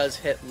Shaden does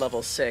hit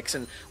level 6,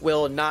 and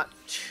Will not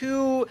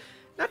too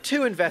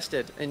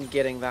invested in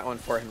getting that one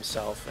for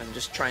himself, and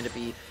just trying to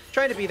be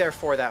there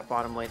for that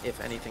bottom lane if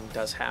anything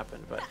does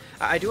happen. But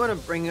I do want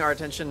to bring our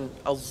attention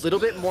a little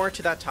bit more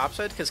to that top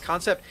side, because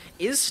Concept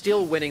is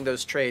still winning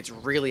those trades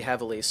really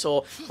heavily.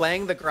 Soul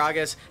playing the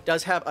Gragas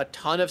does have a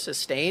ton of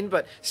sustain,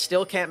 but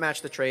still can't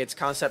match the trades.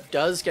 Concept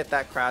does get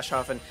that crash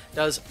off and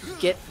does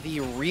get the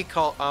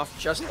recall off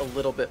just a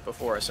little bit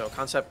before. So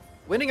Concept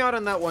winning out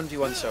on that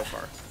 1v1 so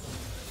far.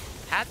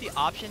 Had the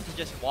option to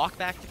just walk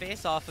back to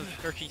base off of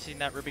purchasing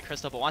that Ruby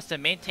Crystal, but wants to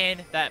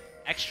maintain that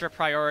extra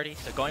priority.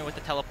 So going with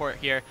the teleport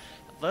here,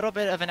 a little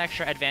bit of an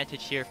extra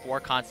advantage here for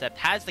Concept.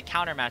 Has the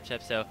counter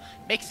matchup, so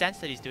makes sense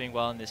that he's doing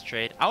well in this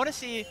trade. I want to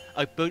see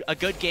a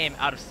good game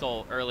out of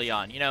Soul early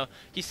on. You know,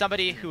 he's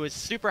somebody who was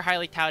super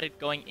highly touted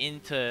going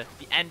into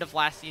the end of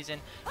last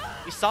season.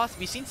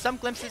 We've seen some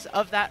glimpses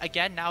of that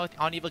again now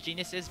on Evil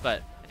Geniuses,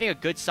 but I think a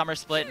good summer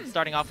split and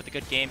starting off with a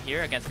good game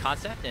here against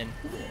Concept, and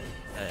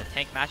a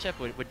tank matchup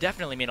would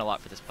definitely mean a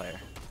lot for this player.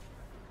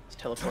 He's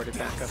teleported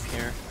back up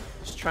here.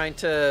 Just trying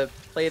to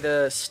play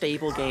the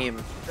stable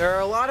game. There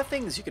are a lot of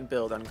things you can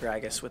build on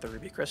Gragas with a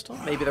Ruby Crystal.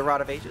 Maybe the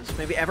Rod of Ages,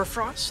 maybe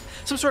Everfrost,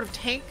 some sort of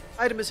tank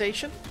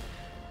itemization.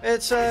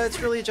 It's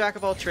really a jack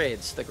of all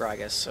trades, the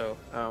Gragas, so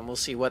we'll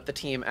see what the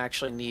team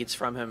actually needs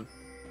from him.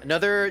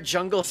 Another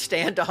jungle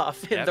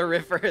standoff in the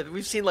river.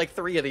 We've seen like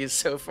 3 of these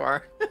so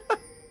far.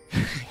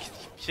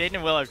 Shaden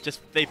and Will are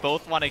they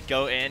both want to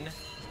go in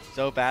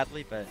so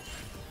badly, but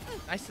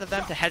nice of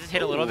them to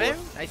hesitate a little bit.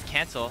 Nice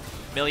cancel.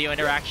 Milio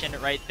interaction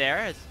right there,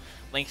 as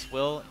Lynx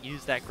will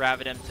use that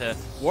Gravitum to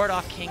ward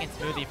off King and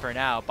Smoothie for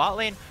now. Bot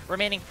lane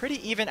remaining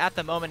pretty even at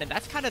the moment, and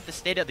that's kind of the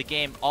state of the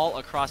game all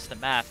across the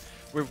map.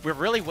 We're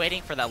really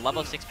waiting for that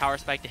level 6 power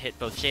spike to hit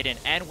both Shaden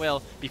and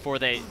Will before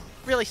they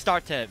really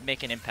start to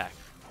make an impact.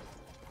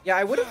 Yeah,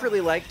 I would have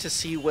really liked to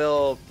see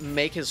Will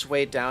make his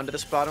way down to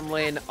this bottom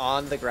lane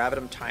on the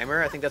Gravitum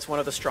timer. I think that's one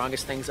of the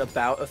strongest things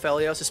about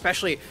Aphelios,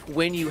 especially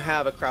when you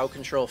have a crowd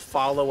control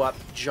follow-up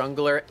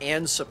jungler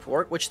and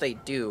support, which they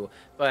do.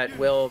 But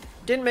Will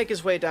didn't make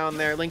his way down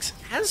there. Lynx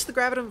has the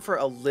Gravitum for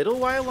a little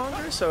while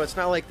longer, so it's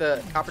not like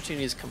the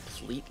opportunity is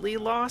completely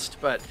lost,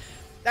 but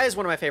that is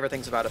one of my favorite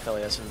things about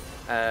Aphelios,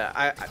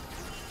 and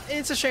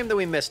it's a shame that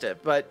we missed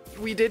it, but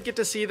we did get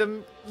to see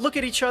them look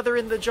at each other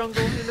in the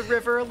jungle, in the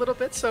river a little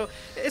bit, so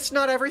it's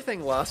not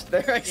everything lost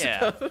there, I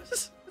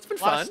suppose. It's been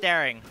fun. A lot of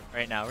staring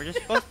right now. We're just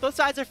both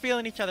sides are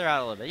feeling each other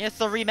out a little bit. Yeah, it's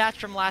the rematch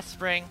from last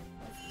spring.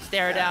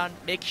 Stare down,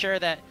 make sure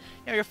that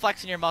you're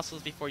flexing your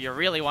muscles before you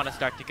really want to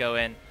start to go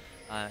in.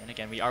 And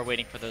again, we are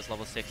waiting for those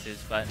level 6s,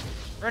 but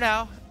for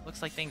now,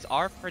 looks like things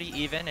are pretty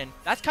even, and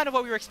that's kind of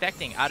what we were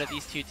expecting out of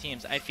these two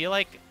teams. I feel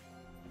like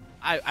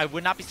I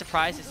would not be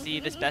surprised to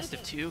see this best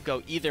of 2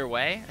 go either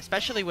way,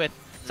 especially with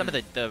some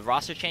of the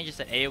roster changes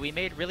that AOE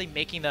made, really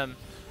making them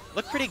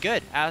look pretty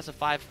good as a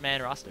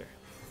 5-man roster.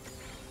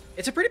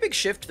 It's a pretty big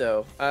shift,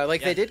 though.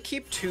 They did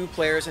keep 2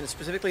 players, and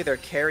specifically their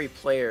carry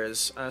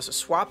players. So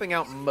swapping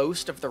out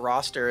most of the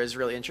roster is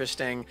really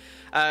interesting.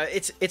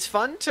 It's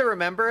fun to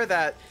remember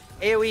that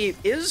AOE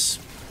is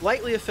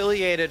lightly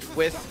affiliated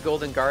with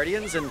Golden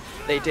Guardians, and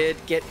they did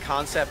get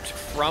Concept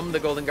from the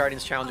Golden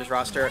Guardians Challengers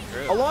roster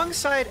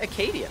alongside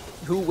Acadia,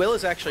 who Will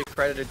is actually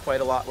credited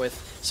quite a lot with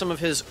some of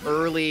his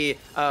early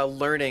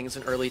learnings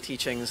and early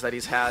teachings that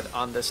he's had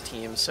on this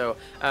team. So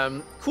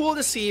cool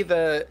to see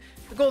the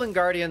Golden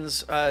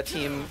Guardians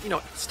team,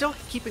 still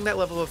keeping that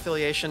level of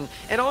affiliation,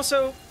 and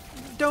also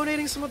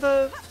donating some of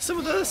the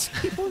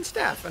people and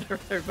staff and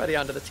everybody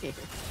onto the team.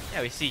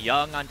 Yeah, we see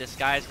Young on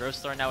Disguise,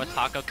 Roastlord now with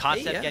Taco,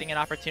 Concept getting an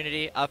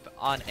opportunity up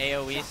on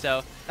AOE,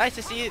 so nice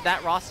to see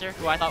that roster,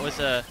 who I thought was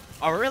a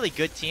really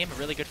good team, a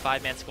really good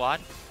 5-man squad,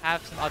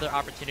 have some other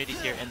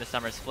opportunities here in the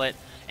summer split.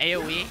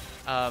 AOE,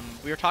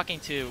 we were talking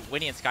to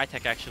Winnie and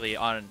Skytech actually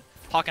on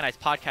Hawk and I's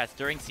podcast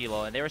during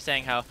CLOL, and they were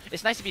saying how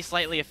it's nice to be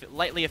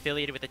lightly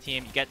affiliated with the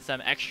team. You get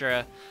some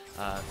extra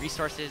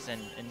resources,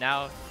 and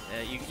now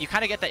you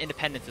kind of get that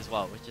independence as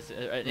well, which is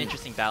an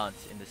interesting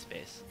balance in this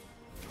space.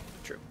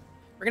 True.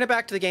 We're going to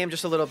back to the game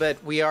just a little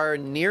bit. We are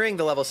nearing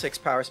the level 6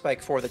 power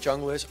spike for the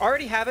junglers.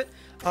 Already have it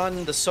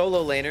on the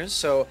solo laners,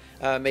 so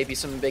maybe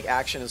some big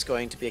action is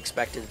going to be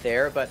expected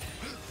there. But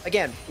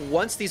again,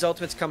 once these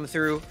ultimates come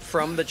through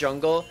from the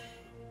jungle,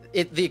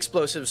 the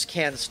explosives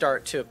can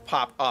start to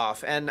pop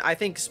off. And I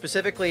think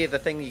specifically the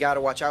thing you got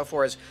to watch out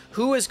for is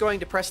who is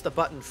going to press the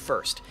button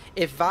first.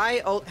 If Vi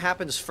ult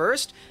happens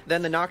first,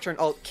 then the Nocturne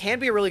ult can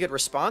be a really good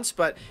response,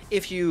 but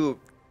if you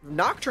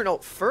Nocturne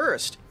ult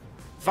first,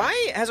 Vi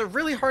has a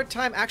really hard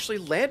time actually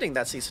landing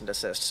that cease and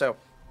desist. So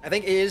I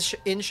think it is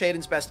in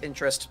Shaden's best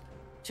interest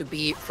to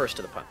be first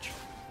to the punch.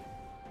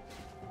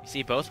 You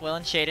see both Will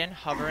and Shaden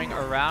hovering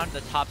around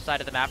the top side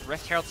of the map.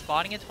 Rift Herald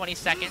spawning in 20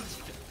 seconds.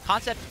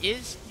 Concept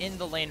is in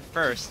the lane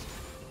first,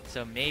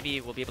 so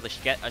maybe we'll be able to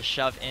get a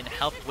shove in,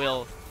 help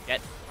Will get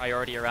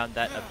priority around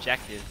that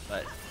objective,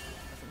 but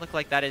doesn't look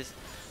like that is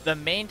the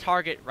main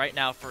target right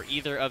now for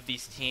either of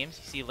these teams.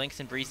 You see Lynx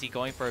and Breezy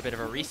going for a bit of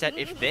a reset.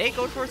 If they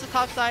go towards the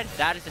top side,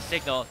 that is a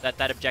signal that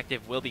that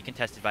objective will be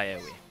contested by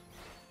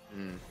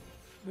AOE.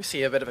 We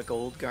see a bit of a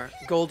gold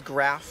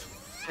graph.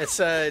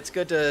 It's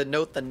good to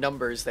note the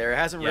numbers there. It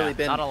hasn't really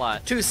been not a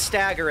lot. Too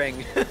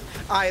staggering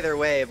either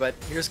way, but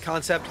here's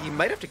Concept. He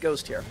might have to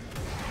Ghost here.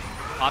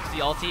 Pops the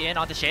ulti in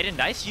onto Shaden.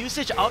 Nice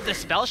usage of the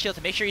spell shield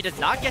to make sure he does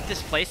not get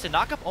displaced. The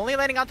knockup only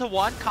landing onto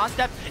one.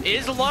 Concept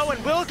is low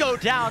and will go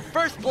down.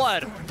 First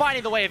blood,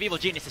 finding the way of Evil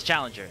Genius's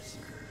challengers.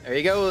 There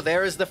you go.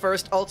 There is the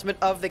first ultimate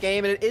of the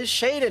game, and it is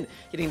Shaden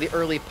getting the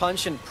early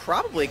punch, and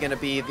probably going to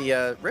be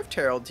the Rift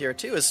Herald here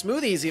too, as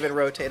Smoothie's even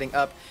rotating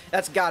up.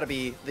 That's got to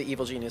be the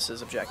Evil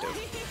Genius's objective.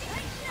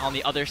 On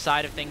the other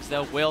side of things,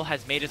 though, Will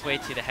has made his way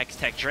to the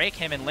Hextech Drake.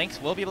 Him and Lynx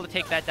will be able to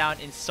take that down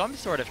in some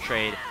sort of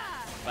trade.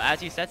 But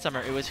as you said,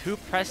 Summer, it was who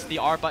pressed the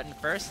R button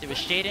first. It was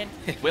Shaden.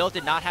 Will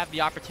did not have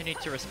the opportunity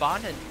to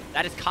respond, and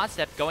that is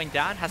Concept going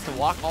down, has to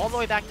walk all the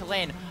way back to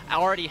lane,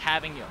 already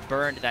having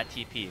burned that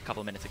TP a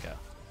couple minutes ago.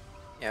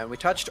 Yeah, we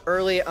touched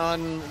early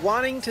on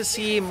wanting to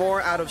see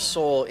more out of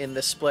Soul in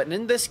this split, and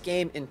in this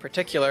game in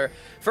particular.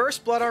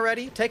 First blood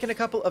already, taking a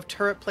couple of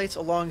turret plates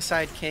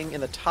alongside King in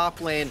the top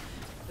lane.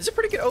 This is a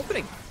pretty good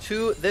opening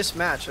to this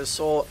match, as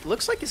Soul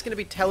looks like he's going to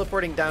be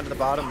teleporting down to the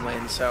bottom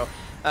lane, so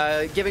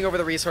giving over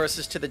the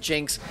resources to the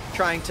Jinx,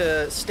 trying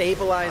to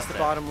stabilize the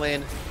bottom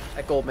lane.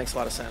 That gold makes a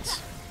lot of sense.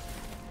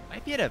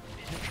 Might be at a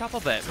bit of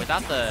trouble, but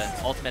without the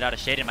ultimate out of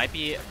Shaden, it might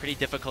be pretty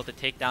difficult to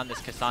take down this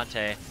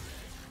Cassante.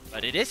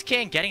 But it is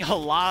King getting a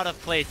lot of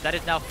plates. That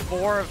is now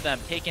 4 of them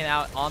taken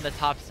out on the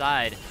top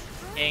side.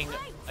 King,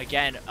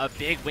 again, a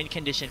big win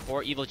condition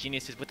for Evil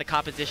Geniuses with the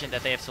composition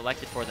that they have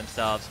selected for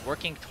themselves.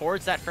 Working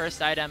towards that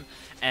first item,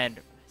 and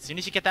as soon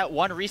as you get that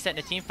one reset in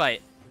a team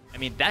fight, I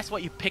mean, that's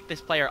what you pick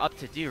this player up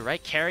to do,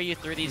 right? Carry you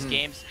through these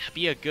games,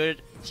 be a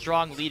good,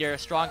 strong leader,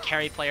 strong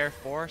carry player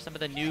for some of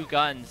the new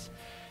guns.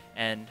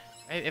 And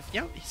if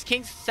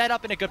King's set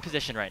up in a good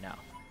position right now.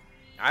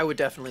 I would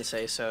definitely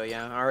say so,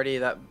 yeah. Already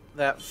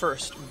that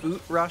first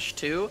boot rush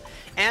too.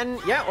 And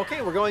yeah,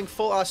 okay, we're going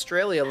full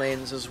Australia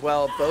lanes as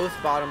well. Both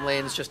bottom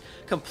lanes just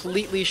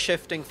completely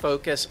shifting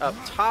focus up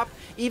top,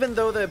 even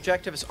though the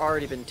objective has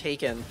already been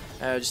taken.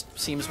 Just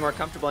seems more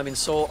comfortable. I mean,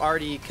 Soul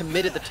already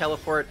committed the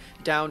teleport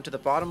down to the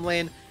bottom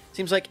lane.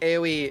 Seems like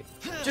AoE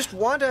just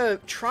want to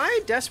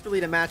try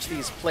desperately to match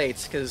these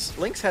plates, because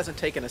Lynx hasn't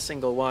taken a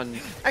single one.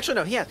 Actually,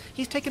 no, he has.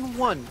 He's taken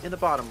one in the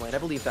bottom lane. I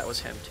believe that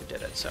was him who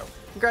did it. So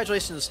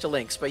congratulations to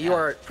Lynx, but you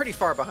are pretty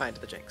far behind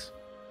the Jinx.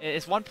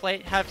 It's one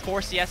plate, have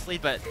 4 CS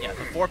lead, but yeah,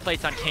 the 4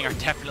 plates on King are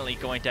definitely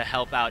going to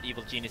help out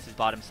Evil Genius's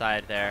bottom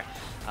side there.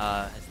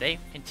 As they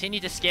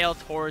continue to scale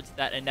towards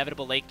that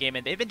inevitable late game,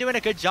 and they've been doing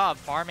a good job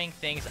farming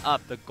things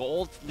up. The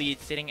gold lead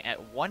sitting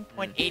at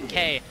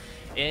 1.8k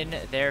in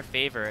their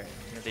favor.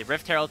 The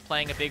Rift Herald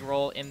playing a big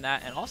role in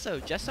that, and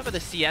also just some of the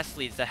CS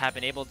leads that have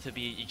been able to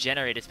be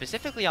generated,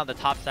 specifically on the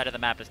top side of the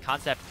map, as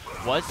Concept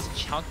was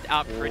chunked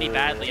out pretty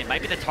badly and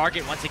might be the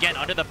target once again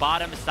under the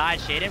bottom side.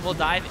 Shaden will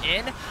dive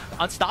in.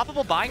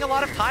 Unstoppable buying a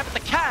lot of time, but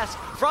the cast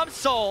from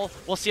Soul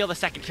will seal the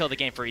second kill of the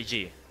game for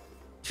EG.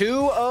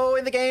 2-0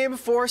 in the game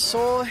for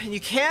Soul, and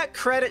you can't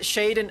credit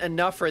Shaden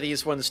enough for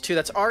these ones too.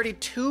 That's already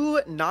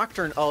 2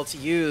 Nocturne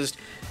ults used.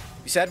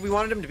 We said we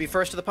wanted him to be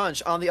first to the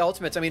punch on the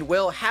ultimates. I mean,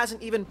 Will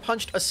hasn't even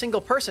punched a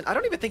single person. I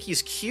don't even think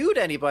he's queued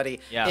anybody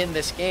in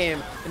this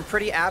game. Been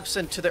pretty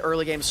absent to the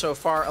early game so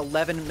far.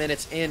 11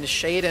 minutes in.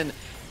 Shaden,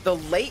 the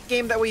late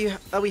game that we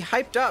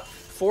hyped up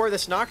for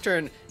this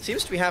Nocturne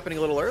seems to be happening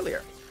a little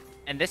earlier.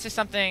 And this is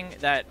something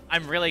that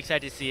I'm really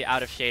excited to see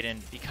out of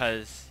Shaden,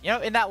 because, you know,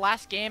 in that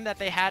last game that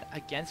they had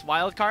against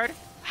Wildcard,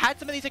 had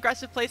some of these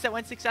aggressive plays that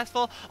went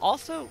successful.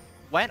 Also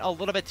went a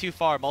little bit too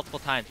far multiple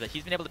times, but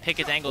he's been able to pick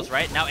his angles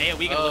right. Now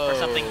AOE gonna look for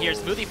something here.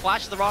 Smoothie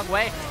flashes the wrong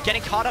way,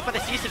 getting caught up on the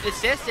cease and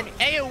desist, and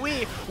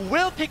AOE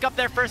will pick up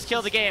their first kill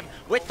of the game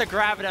with the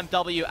Gravitum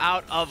W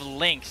out of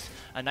Lynx.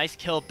 A nice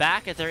kill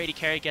back as their AD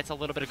carry gets a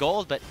little bit of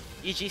gold, but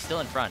EG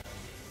still in front.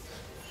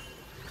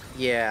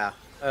 Yeah,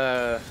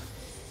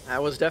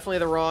 That was definitely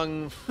the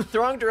wrong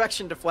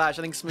direction to flash.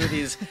 I think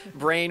Smoothie's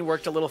brain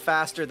worked a little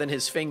faster than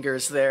his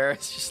fingers there.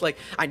 It's just like,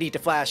 I need to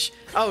flash.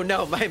 Oh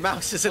no, my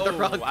mouse is in the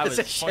wrong I was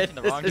position. pointing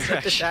the wrong This is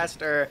a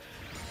disaster.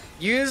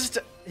 Used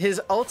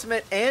his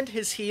ultimate and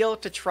his heal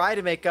to try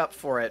to make up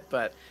for it,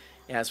 but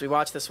yeah, as we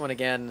watch this one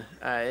again,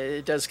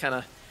 it does kind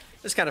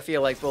of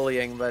feel like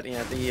bullying, but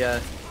yeah,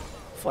 the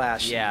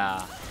flash.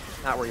 Yeah.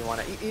 Not where you want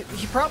it.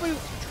 He probably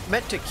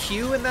meant to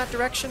Q in that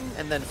direction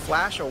and then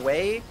flash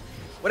away.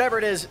 Whatever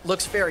it is,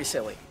 looks very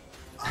silly.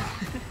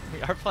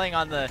 We are playing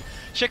on the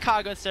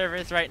Chicago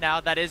servers right now.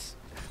 That is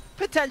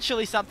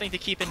potentially something to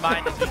keep in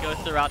mind as we go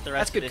throughout the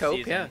rest of this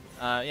season.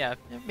 Yeah,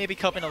 maybe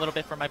coping a little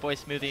bit for my boy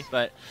Smoothie,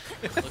 but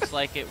looks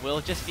like it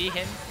will just be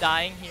him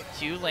dying here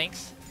to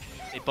Lynx.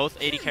 They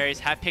both AD carries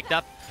have picked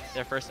up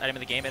their first item of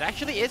the game. It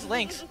actually is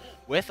Lynx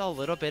with a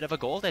little bit of a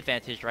gold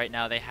advantage right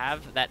now. They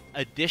have that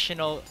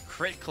additional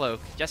crit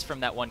cloak just from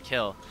that one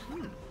kill.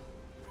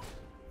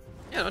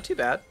 Yeah, not too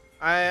bad.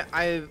 I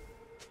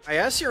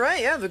guess you're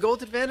right. Yeah, the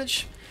gold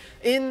advantage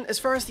in as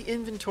far as the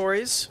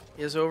inventories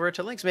is over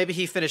to Lynx. Maybe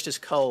he finished his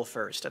cull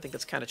first. I think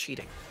that's kind of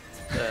cheating.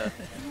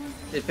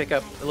 Did pick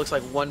up, it looks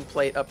like one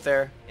plate up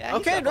there. Yeah,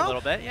 okay, a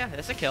little bit. Yeah,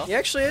 that's a kill. He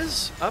actually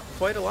is up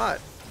quite a lot.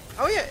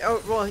 Oh yeah.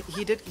 Oh well,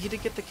 he did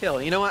get the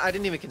kill. You know what? I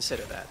didn't even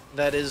consider that.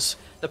 That is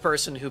the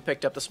person who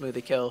picked up the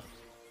Smoothie kill.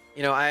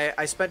 You know,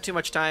 I spent too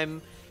much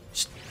time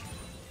just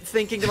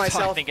thinking to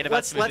myself,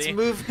 let's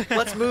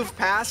move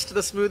past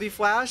the Smoothie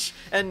flash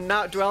and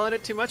not dwell on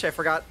it too much. I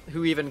forgot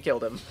who even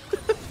killed him.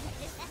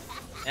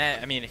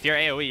 I mean, if you're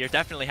AOE, you're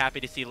definitely happy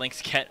to see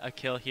Lynx get a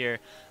kill here.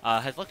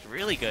 Has looked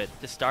really good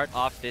to start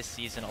off this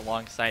season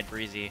alongside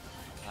Breezy.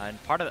 And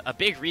a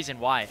big reason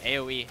why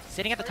AOE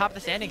sitting at the top of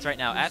the standings right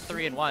now at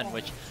 3-1,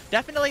 which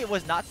definitely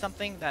was not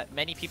something that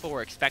many people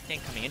were expecting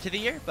coming into the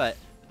year, but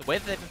the way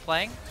that they've been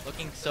playing,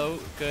 looking so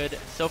good,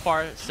 so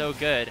far so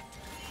good.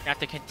 You have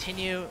to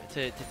continue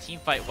to team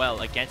fight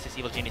well against this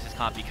Evil Geniuses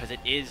comp because it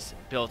is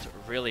built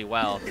really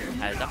well.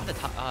 As down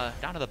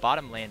to the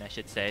bottom lane, I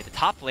should say, the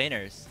top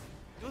laners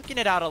looking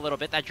it out a little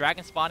bit. That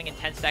dragon spawning in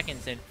 10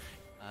 seconds, and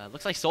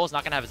looks like Soul's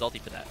not gonna have his ulti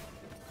for that.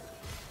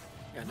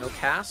 Yeah, no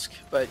cask,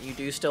 but you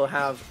do still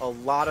have a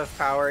lot of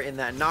power in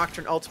that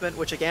Nocturne ultimate,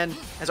 which again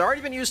has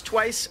already been used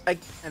twice.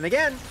 And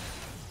again,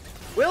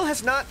 Will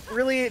has not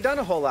really done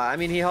a whole lot. I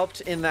mean, he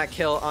helped in that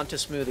kill onto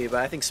Smoothie,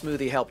 but I think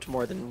Smoothie helped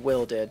more than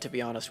Will did, to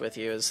be honest with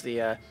you, is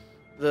the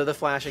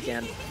flash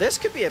again. This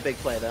could be a big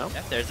play, though.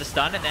 Yep, there's the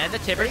stun, and then the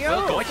Tibbers.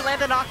 Will going to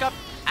land the knockup.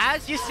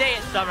 As you say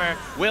it, Summer,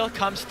 Will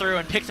comes through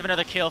and picks up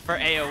another kill for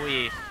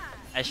AOE,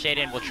 as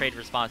Shaden will trade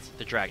response to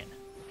the Dragon.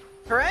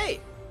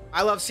 Hooray!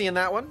 I love seeing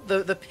that one.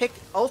 The pick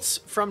ults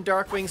from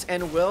Darkwings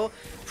and Will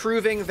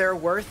proving their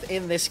worth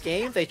in this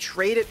game. They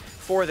trade it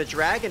for the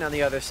Dragon on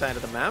the other side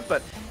of the map,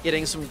 but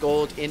getting some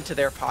gold into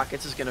their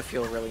pockets is going to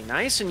feel really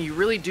nice, and you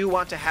really do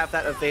want to have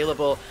that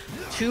available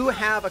to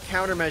have a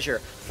countermeasure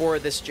for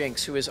this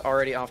Jinx, who is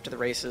already off to the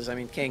races. I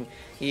mean, King,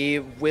 he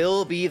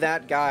will be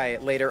that guy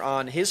later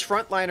on. His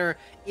frontliner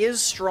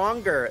is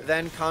stronger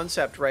than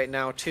Concept right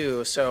now,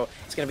 too, so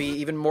it's going to be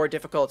even more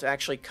difficult to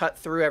actually cut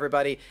through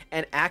everybody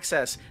and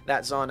access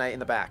that Zaw Knight in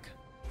the back.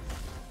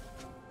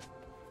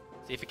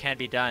 See if it can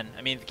be done.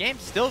 I mean, the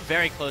game's still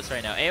very close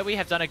right now. AOE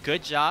have done a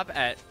good job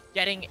at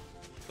getting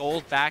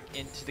gold back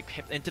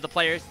into the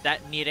players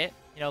that need it.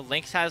 You know,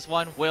 Lynx has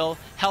one. Will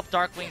help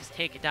Darkwings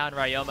take down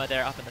Ryoma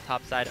there up in the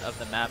top side of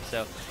the map.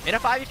 So in a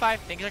 5v5,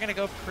 things are going to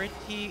go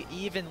pretty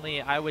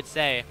evenly, I would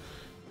say,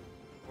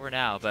 for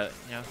now. But,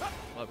 you know,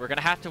 well, we're going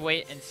to have to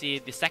wait and see.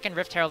 The second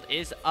Rift Herald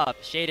is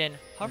up. Shaden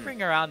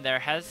hovering around there,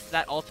 has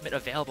that ultimate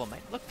available.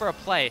 Might look for a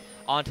play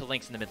onto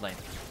Lynx in the mid lane.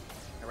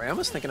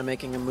 Ryoma's thinking of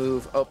making a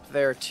move up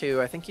there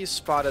too. I think he's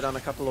spotted on a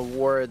couple of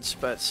wards,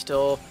 but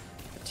still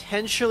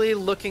potentially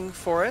looking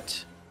for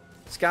it.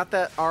 He's got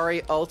that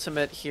Ahri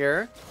ultimate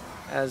here,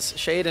 as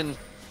Shaden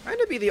trying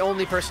to be the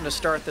only person to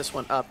start this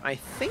one up. I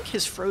think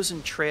his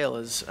Frozen Trail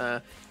is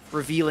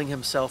revealing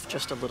himself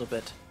just a little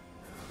bit.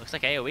 Looks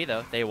like AOE,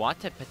 though, they want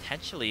to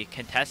potentially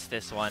contest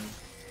this one.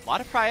 A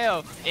lot of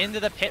prio into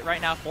the pit right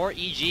now for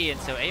EG, and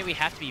so AOE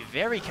have to be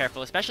very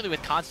careful, especially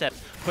with Concept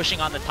pushing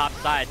on the top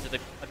side. So the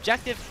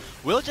objective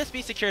will just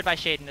be secured by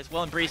Shaden, as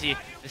Will and Breezy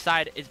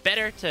decide it's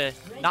better to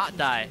not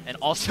die and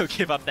also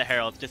give up the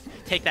Herald. Just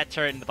take that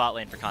turret in the bot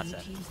lane for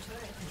Concept.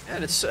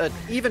 And it's an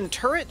even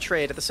turret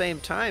trade at the same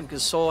time,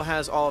 because Soul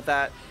has all of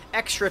that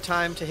extra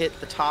time to hit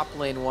the top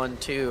lane one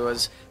too,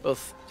 as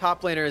both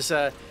top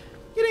laners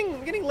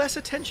getting less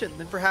attention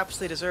than perhaps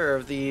they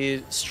deserve.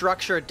 The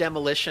structure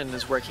demolition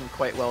is working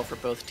quite well for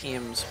both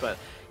teams, but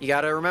you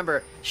gotta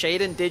remember,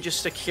 Shaden did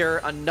just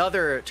secure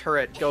another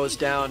turret goes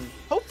down,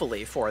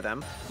 hopefully for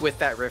them, with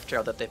that Rift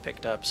Herald that they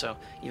picked up, so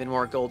even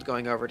more gold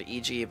going over to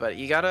EG. But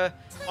you gotta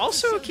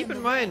also keep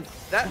in mind,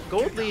 that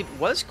gold lead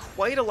was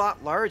quite a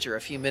lot larger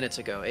a few minutes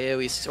ago.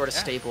 AoE's sort of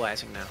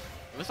stabilizing now.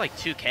 It was like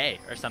 2K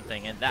or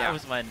something, and that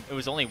was when it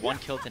was only one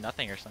kill to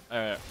nothing or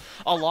something,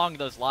 along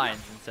those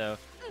lines, and so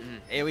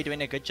AOE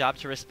doing a good job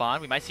to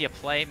respond. We might see a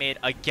play made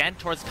again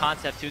towards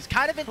Concept, who's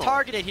kind of been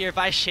targeted here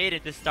by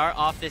Shaden to start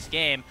off this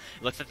game.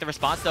 It looks like the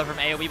response, though, from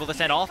AOE will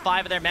send all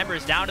 5 of their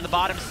members down to the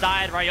bottom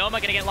side. Ryoma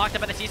going to get locked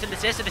up by the cease and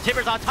desist, and the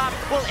Tibbers on top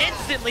will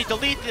instantly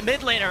delete the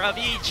mid laner of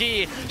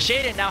EG.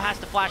 Shaden now has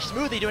to flash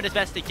Smoothie, doing his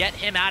best to get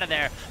him out of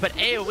there, but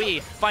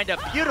AOE find a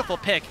beautiful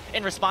pick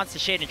in response to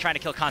Shaden trying to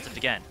kill Concept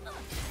again.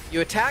 You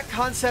attack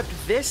Concept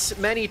this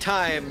many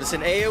times,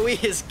 and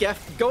AoE is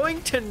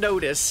going to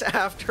notice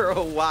after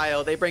a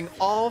while. They bring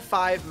all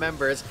 5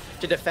 members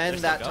to defend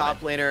that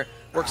top laner.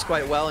 Works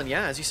quite well, and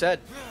yeah, as you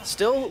said,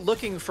 still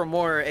looking for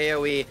more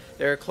AoE.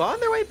 They're clawing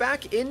their way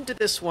back into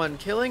this one,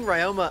 killing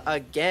Ryoma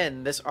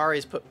again. This Ahri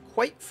is put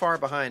quite far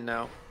behind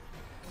now.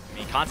 I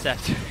mean,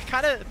 Concept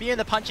kind of being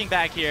the punching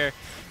bag here,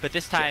 but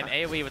this time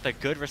AoE with a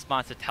good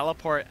response to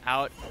teleport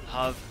out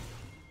of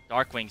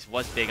Darkwings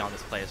was big on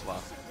this play as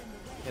well.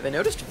 Yeah, they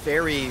noticed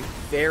very,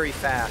 very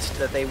fast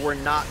that they were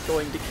not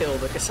going to kill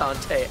the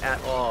Cassante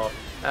at all,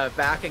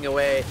 backing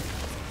away.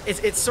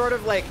 It's sort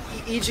of like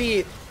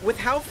EG, with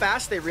how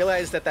fast they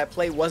realized that that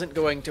play wasn't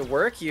going to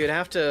work, you'd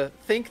have to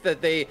think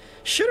that they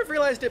should have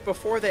realized it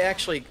before they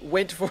actually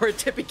went for it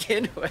to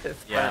begin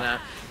with. Yeah.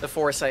 But the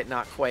foresight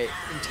not quite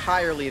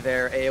entirely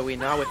there. AoE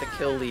now with the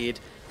kill lead.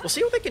 We'll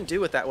see what they can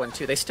do with that one,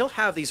 too. They still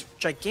have these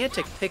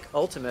gigantic pick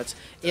ultimates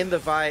in the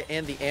Vi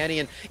and the Annie,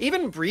 and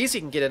even Breezy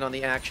can get in on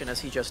the action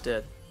as he just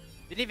did.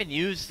 Didn't even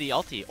use the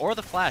ulti or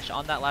the flash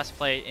on that last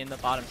play in the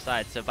bottom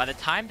side. So by the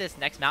time this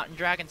next Mountain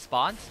Dragon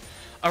spawns,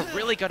 a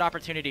really good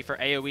opportunity for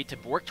AoE to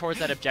work towards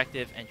that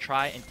objective and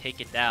try and take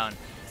it down.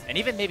 And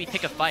even maybe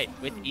pick a fight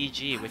with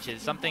EG, which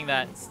is something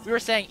that we were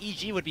saying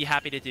EG would be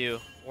happy to do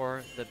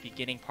for the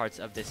beginning parts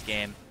of this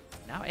game.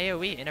 Now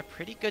AoE in a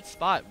pretty good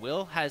spot.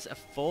 Will has a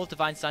full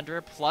Divine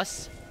Sunderer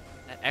plus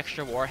that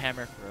extra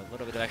Warhammer for a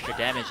little bit of extra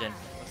damage, and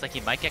looks like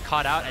he might get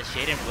caught out as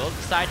Shaden will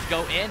decide to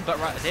go in, but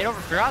they don't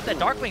figure out that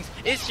Darkwings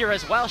is here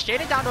as well.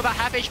 Shaden down to about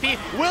half HP,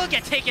 will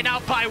get taken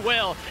out by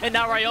Will, and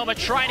now Ryoma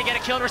trying to get a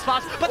kill in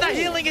response, but the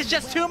healing is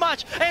just too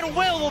much, and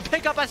will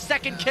pick up a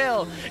second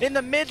kill. In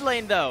the mid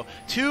lane though,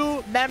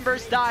 2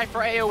 members die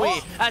for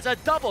AoE as a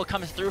double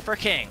comes through for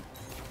King.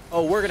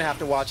 Oh, we're going to have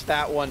to watch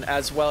that one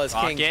as well as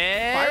King.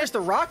 Fires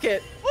the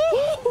rocket.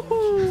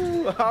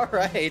 Woo! All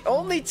right,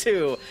 only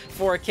 2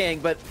 for King,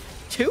 but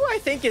 2, I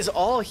think, is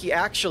all he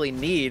actually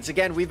needs.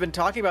 Again, we've been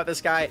talking about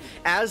this guy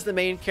as the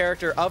main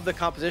character of the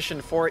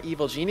composition for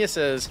Evil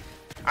Geniuses.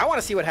 I want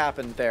to see what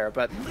happened there,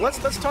 but let's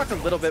talk a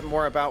little bit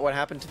more about what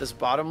happened to this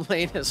bottom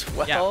lane as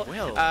well. Yeah,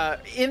 Will.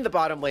 In the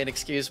bottom lane,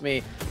 excuse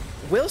me.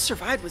 Will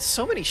survived with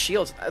so many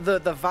shields.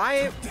 The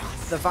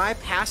Vi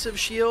passive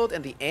shield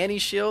and the Annie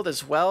shield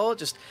as well,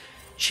 just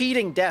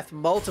cheating death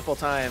multiple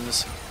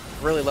times.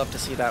 Really love to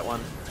see that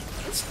one.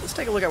 Let's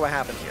take a look at what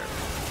happened here.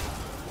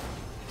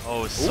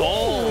 Oh,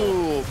 Soul!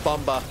 Ooh,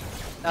 Bumba.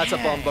 That's a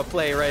Bumba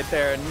play right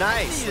there.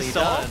 Nicely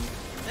done.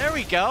 There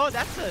we go.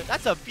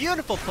 That's a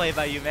beautiful play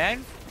by you,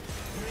 man.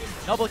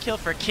 Double kill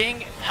for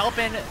King,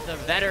 helping the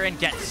veteran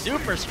get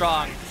super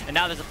strong. And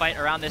now there's a fight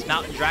around this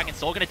Mountain Dragon.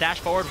 Soul gonna dash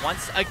forward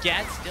once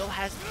again. Still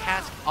has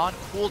Cask on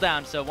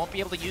cooldown, so won't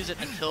be able to use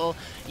it until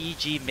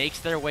EG makes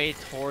their way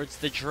towards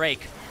the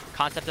Drake.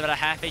 Concept about a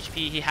half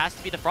HP. He has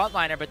to be the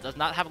frontliner, but does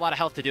not have a lot of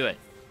health to do it.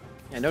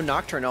 And no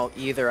Nocturne ult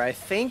either. I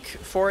think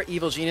for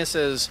Evil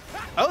Geniuses...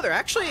 Oh, they're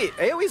actually...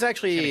 AoE's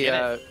actually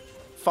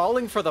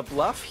falling for the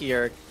bluff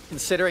here,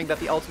 considering that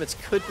the ultimates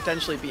could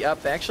potentially be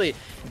up. They actually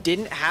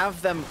didn't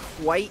have them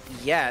quite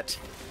yet.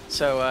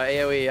 So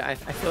AoE, I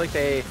feel like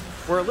they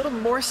were a little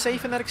more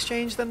safe in that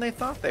exchange than they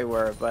thought they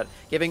were. But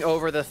giving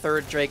over the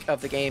 3rd Drake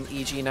of the game,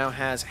 EG now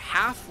has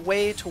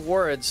halfway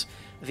towards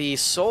the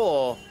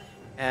Soul.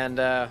 And,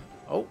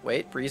 oh,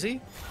 wait,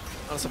 Breezy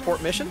on a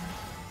support mission?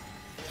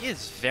 He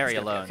is very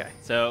alone, okay.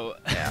 So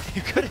yeah.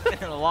 you could have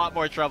been in a lot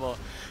more trouble,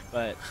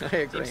 but I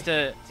agree.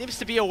 seems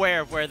to be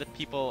aware of where the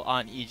people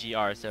on EG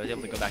are, so he's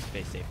able to go back to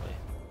base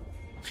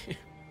safely.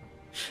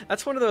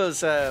 That's one of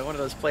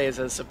those plays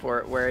as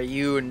support where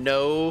you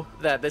know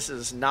that this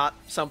is not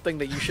something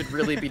that you should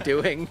really be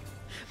doing,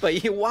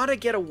 but you want to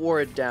get a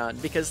ward down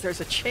because there's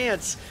a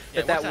chance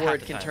that that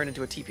ward can turn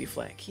into a TP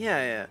flank.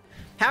 Yeah.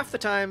 Half the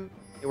time.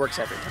 It works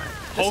every time.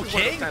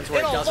 Okay,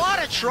 in a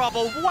lot of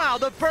trouble. Wow,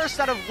 the burst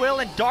out of Will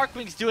and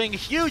Darkwings doing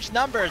huge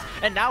numbers.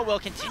 And now Will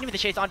continuing the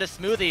chase onto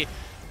Smoothie.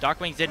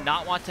 Darkwings did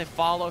not want to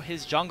follow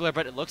his jungler,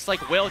 but it looks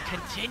like Will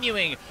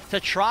continuing to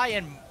try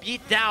and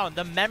beat down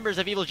the members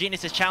of Evil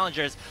Geniuses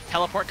Challengers.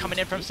 Teleport coming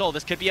in from Soul.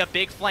 This could be a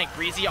big flank.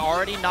 Breezy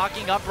already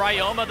knocking up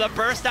Ryoma. The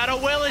burst out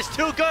of Will is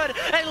too good,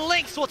 and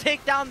Lynx will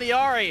take down the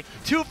Ahri.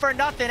 2 for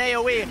nothing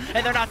AoE,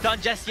 and they're not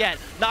done just yet.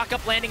 Knock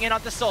up landing in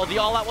onto Soul. The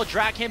all-out will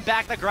drag him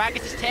back. The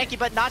Gragas is tanky,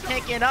 but not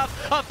tanky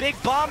enough. A big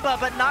Bomba,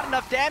 but not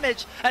enough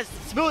damage, as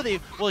Smoothie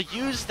will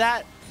use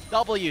that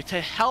W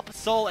to help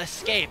Soul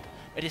escape.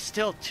 It is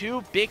still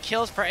 2 big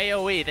kills for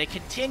AoE. They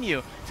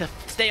continue to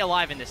stay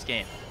alive in this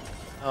game.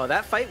 Oh,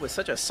 that fight was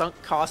such a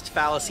sunk cost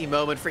fallacy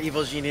moment for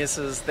Evil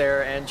Geniuses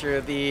there,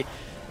 Andrew. The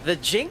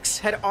Jinx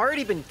had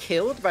already been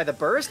killed by the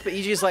burst, but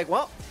EG's like,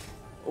 well,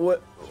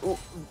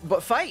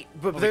 But fight.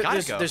 But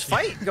there's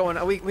fight going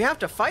on. We have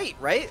to fight,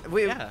 right?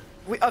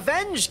 We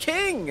avenge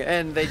King,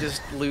 and they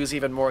just lose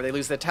even more. They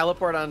lose the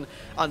teleport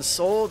on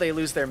Soul. They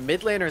lose their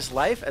mid laner's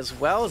life as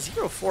well.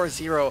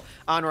 0-4-0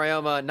 on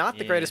Ryoma. Not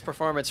the greatest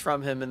performance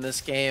from him in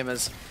this game,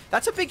 as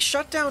that's a big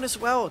shutdown as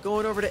well.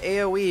 Going over to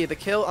AOE, the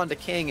kill onto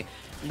King,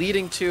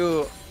 leading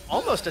to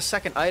almost a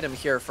second item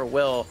here for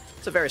Will.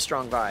 It's a very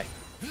strong buy.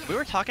 We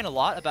were talking a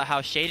lot about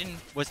how Shaden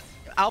was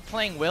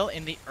outplaying Will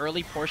in the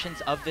early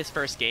portions of this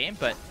first game,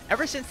 but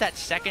ever since that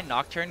second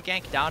Nocturne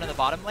gank down in the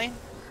bottom lane,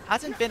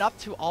 hasn't been up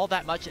to all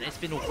that much, and it's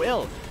been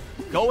Will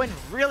going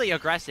really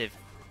aggressive,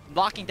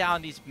 locking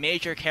down these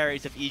major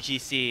carries of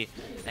EGC,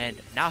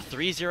 and now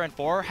 3-0 and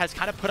 4 has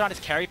kind of put on his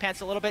carry pants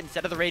a little bit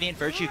instead of the Radiant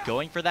Virtue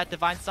going for that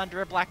Divine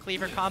Sunderer Black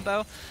Cleaver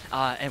combo,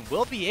 and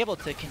will be able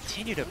to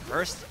continue to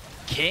burst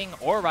King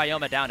or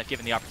Ryoma down if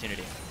given the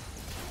opportunity.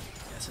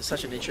 This is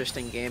such an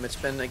interesting game. It's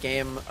been a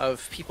game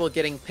of people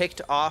getting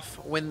picked off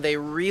when they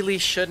really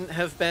shouldn't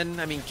have been.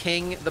 I mean,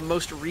 King, the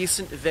most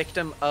recent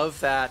victim of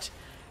that.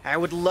 I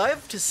would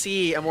love to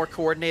see a more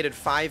coordinated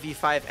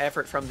 5v5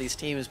 effort from these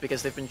teams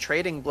because they've been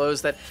trading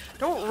blows that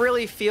don't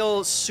really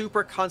feel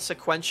super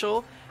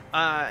consequential.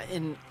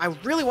 And I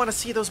really want to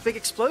see those big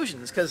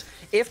explosions, because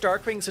if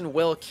Darkwings and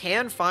Will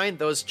can find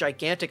those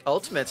gigantic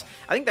ultimates,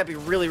 I think that'd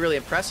be really, really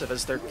impressive,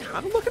 as they're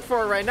kind of looking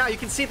for it right now. You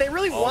can see they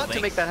really want to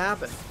make that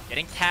happen.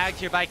 Getting tagged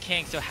here by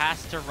King, so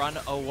has to run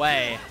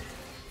away.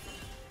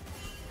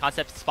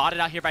 Concept spotted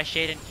out here by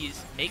Shaden.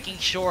 He's making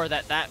sure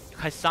that that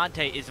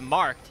Cassante is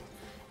marked.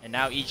 And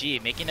now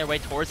EG making their way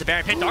towards the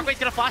Baron pit. Darkwing's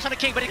gonna flash on the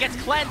King, but it gets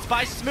cleansed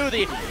by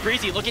Smoothie.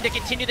 Breezy looking to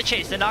continue the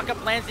chase. The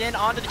knockup lands in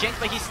onto the Jinx,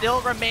 but he still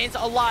remains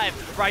alive.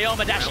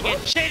 Ryoma dashing in,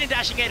 Shaden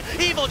dashing in.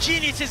 Evil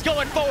Genius is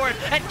going forward,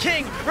 and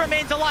King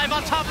remains alive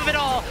on top of it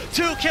all.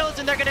 2 kills,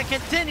 and they're gonna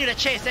continue to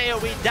chase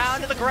AOE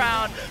down to the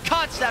ground.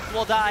 Concept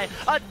will die.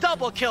 A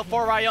double kill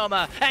for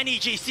Ryoma, and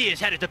EGC is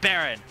headed to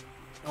Baron.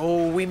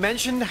 Oh, we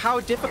mentioned how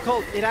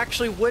difficult it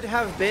actually would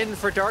have been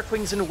for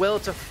Darkwings and Will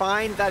to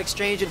find that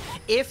exchange, and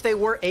if they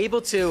were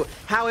able to,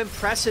 how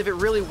impressive it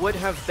really would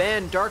have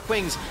been.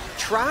 Darkwings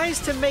tries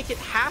to make it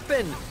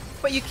happen,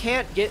 but you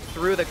can't get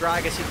through the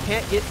Gragas, you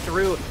can't get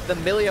through the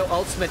Milio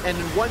ultimate, and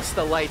once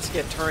the lights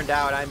get turned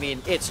out, I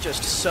mean, it's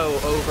just so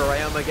over.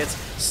 Ryoma gets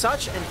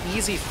such an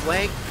easy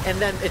flank, and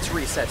then it's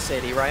Reset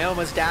City.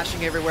 Ryoma's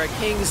dashing everywhere,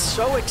 King's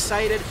so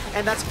excited,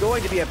 and that's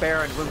going to be a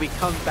Baron when we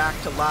come back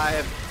to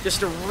live.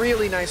 Just a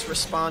really nice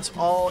response,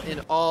 all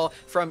in all,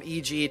 from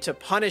EG to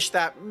punish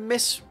that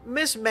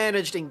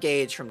mismanaged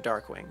engage from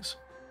Darkwings.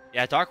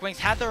 Yeah, Darkwings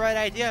had the right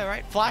idea,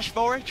 right? Flash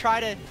forward, try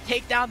to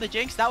take down the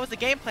Jinx. That was the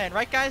game plan,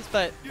 right, guys?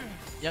 But, you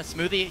know,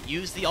 Smoothie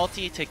used the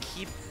ulti to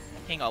keep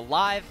King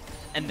alive,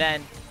 and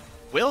then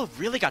Will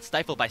really got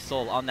stifled by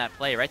Soul on that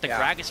play, right? The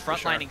Gragas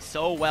frontlining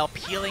so well,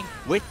 peeling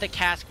with the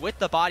cask, with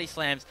the body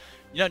slams.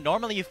 You know,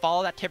 normally you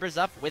follow that Tibbers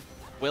up with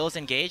Will's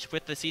engage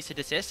with the cease to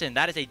desist, and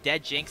that is a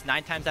dead Jinx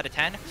 9 times out of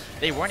 10.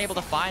 They weren't able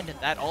to find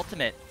that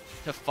ultimate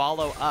to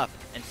follow up,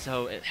 and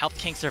so it helped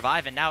King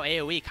survive, and now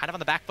AOE kind of on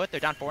the back foot. They're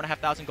down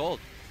 4,500 gold.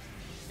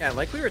 Yeah,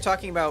 like we were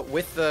talking about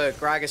with the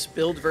Gragas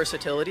build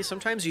versatility,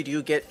 sometimes you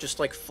do get just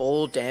like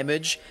full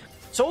damage.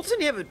 Soul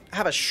doesn't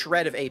have a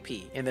shred of AP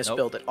in this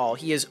build at all.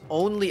 He is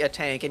only a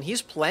tank, and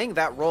he's playing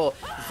that role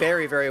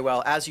very, very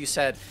well. As you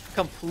said,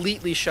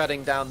 completely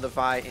shutting down the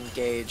Vi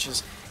engage.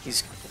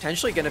 He's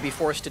potentially going to be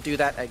forced to do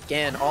that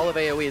again. All of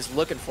AoE is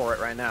looking for it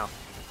right now.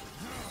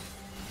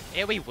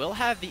 AoE will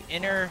have the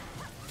inner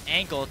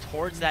angle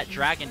towards that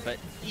dragon, but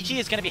EG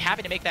is going to be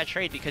happy to make that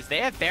trade because they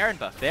have Baron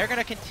buff. They're going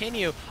to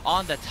continue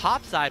on the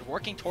top side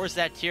working towards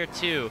that tier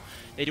 2.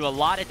 They do a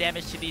lot of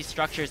damage to these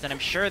structures, and I'm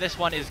sure this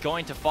one is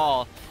going to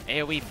fall.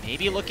 AoE may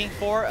be looking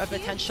for a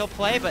potential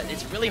play, but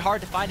it's really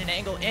hard to find an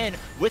angle in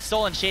with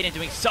Soul and Shaden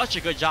doing such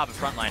a good job of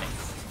frontlining.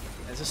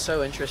 This is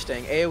so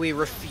interesting. AoE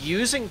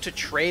refusing to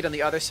trade on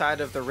the other side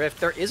of the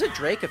rift. There is a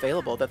Drake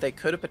available that they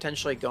could have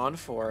potentially gone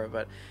for,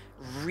 but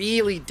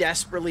really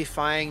desperately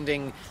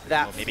finding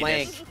that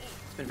flank.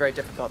 It's been very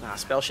difficult. Nah,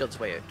 Spell Shield's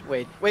way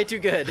too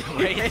good.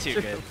 Way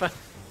too good.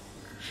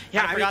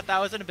 Yeah, I forgot that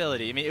was an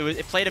ability. I mean,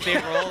 it played a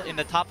big role in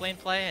the top lane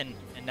play, and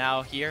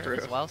now here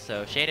as well.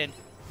 So Shaden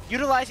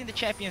utilizing the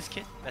Champion's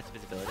Kit. That's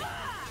visibility.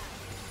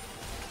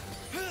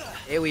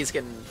 AoE's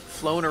getting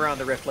flown around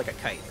the rift like a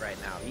kite right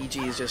now.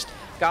 EG's just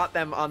got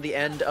them on the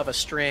end of a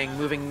string,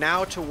 moving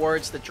now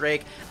towards the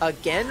Drake,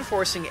 again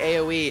forcing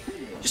AoE,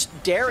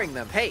 just daring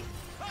them. Hey,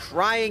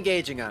 try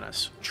engaging on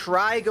us.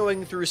 Try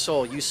going through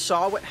Soul. You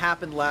saw what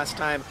happened last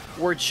time.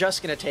 We're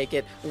just going to take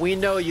it. We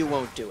know you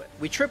won't do it.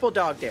 We triple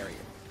dog dare you.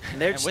 And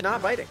they're just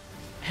not biting.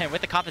 And with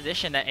the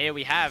composition that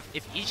AoE have,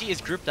 if EG is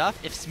grouped up,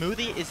 if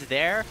Smoothie is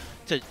there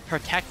to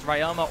protect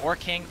Ryoma or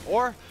King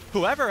or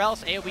whoever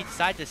else AoE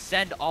decide to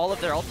send all of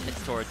their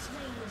ultimates towards,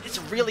 it's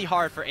really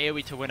hard for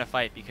AoE to win a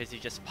fight because you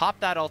just pop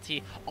that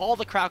ulti, all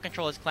the crowd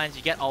control is cleansed,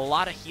 you get a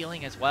lot of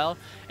healing as well,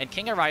 and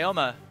King and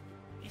Ryoma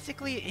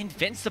basically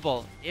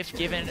invincible if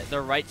given the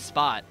right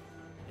spot.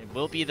 It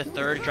will be the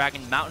third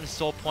Dragon Mountain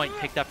Soul point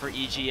picked up for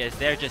EG as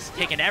they're just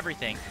taking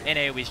everything in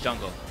AoE's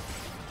jungle.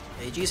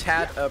 AG's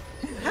had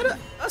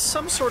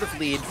some sort of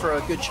lead for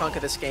a good chunk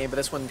of this game, but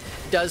this one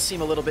does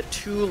seem a little bit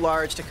too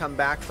large to come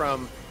back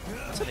from.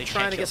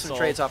 Trying to get some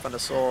trades off onto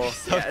Soul.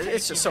 Yeah,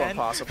 it's just so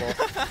impossible.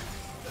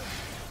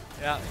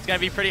 Yeah, it's gonna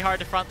be pretty hard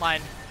to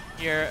frontline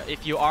here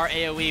if you are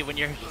AOE when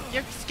you're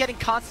just getting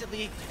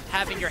constantly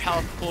having your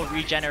health pool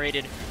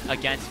regenerated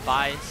against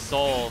by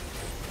Soul.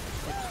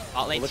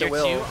 Bot lane tier 2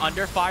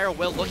 under fire.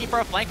 Will looking for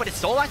a flank, but it's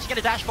Soul actually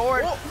gonna dash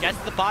forward. Gets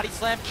the body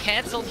slam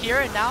canceled here,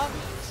 and now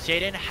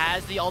Shaden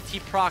has the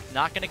ulti proc.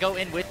 Not gonna go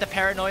in with the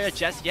paranoia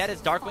just yet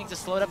as Darkwings is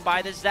slowed up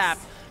by the zap.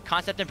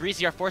 Concept and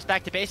Breezy are forced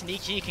back to base, and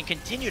EG can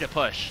continue to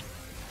push.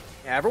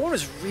 Yeah, everyone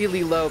was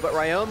really low, but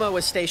Ryoma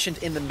was stationed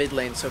in the mid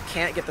lane, so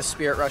can't get the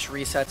Spirit Rush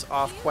resets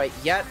off quite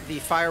yet. The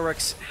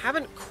fireworks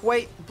haven't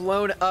quite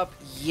blown up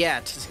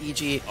yet as EG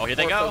here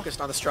they go. Focused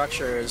on the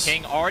structures.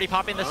 King already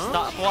popping the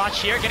stopwatch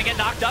here, gonna get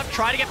knocked up,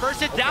 trying to get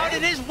bursted down.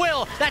 It is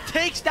Will that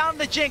takes down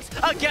the Jinx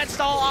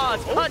against all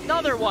odds.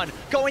 Another one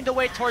going the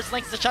way towards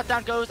Lynx. The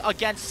shutdown goes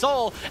against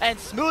Soul, and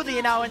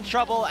Smoothie now in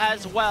trouble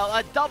as well.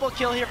 A double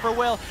kill here for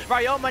Will.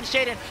 Ryoma and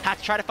Shaden have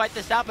to try to fight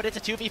this out, but it's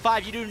a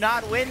 2v5. You do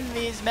not win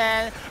these,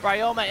 man.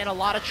 Ryoma in a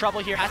lot of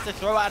trouble here, has to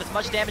throw out as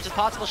much damage as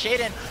possible.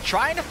 Shaden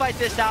trying to fight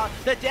this out.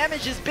 The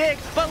damage is big,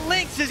 but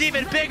Lynx is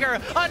even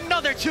bigger.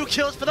 Another 2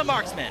 kills for the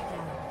marksman.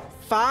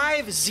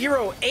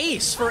 5-0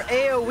 ace for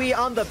AOE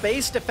on the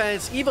base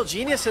defense. Evil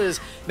Geniuses,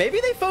 maybe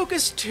they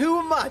focus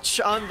too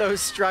much on those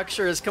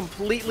structures,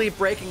 completely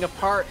breaking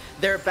apart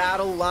their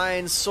battle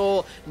lines.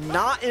 Soul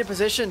not in a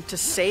position to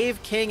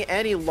save King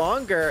any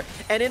longer.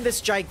 And in this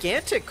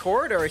gigantic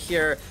corridor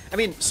here, I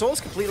mean, Soul's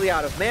completely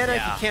out of mana.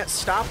 He can't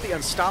stop the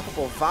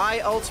unstoppable Vi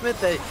ultimate.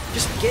 They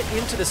just get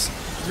into this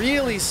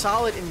really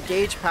solid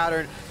engage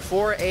pattern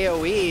for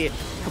AOE,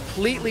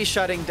 completely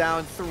shutting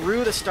down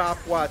through the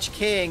stopwatch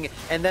King,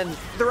 and then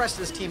the rest of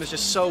this team is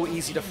just so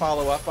easy to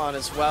follow up on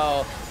as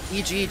well.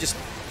 EG just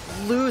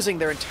losing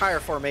their entire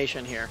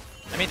formation here.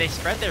 I mean, they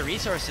spread their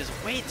resources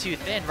way too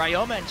thin.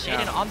 Ryoma and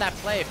Shaden on that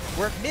play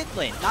were mid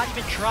lane, not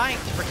even trying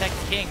to protect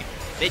the King.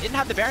 They didn't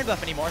have the Baron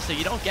buff anymore, so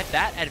you don't get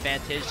that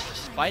advantage.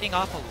 Just fighting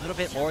off a little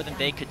bit more than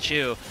they could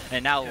chew.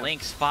 And now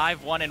Lynx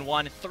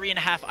 5-1-1,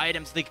 3.5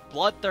 items. The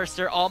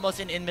Bloodthirster almost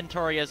in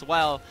inventory as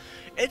well.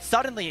 It's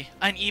suddenly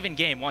an even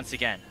game once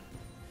again.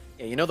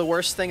 Yeah, you know the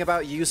worst thing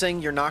about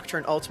using your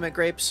Nocturne ultimate,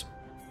 Grapes?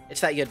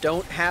 It's that you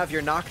don't have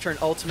your Nocturne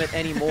ultimate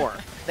anymore.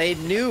 They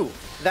knew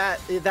that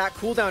that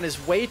cooldown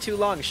is way too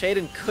long.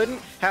 Shaden couldn't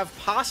have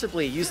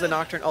possibly used the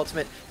Nocturne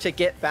ultimate to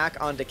get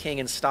back onto King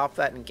and stop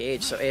that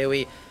engage. So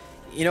AoE,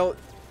 you know,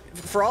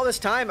 for all this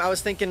time, I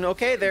was thinking,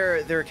 okay,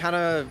 they're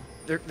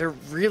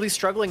really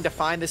struggling to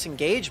find this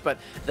engage, but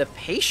the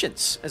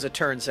patience, as it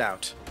turns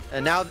out.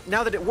 And now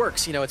that it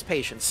works, you know, it's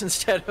patience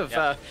instead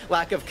of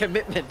lack of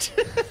commitment.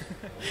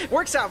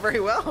 Works out very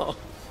well.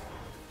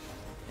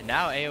 And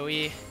now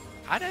AoE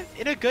kind of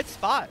in a good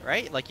spot,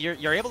 right? Like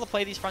you're able to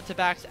play these front to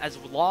backs as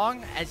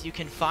long as you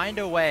can find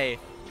a way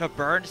to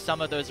burn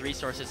some of those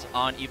resources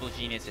on Evil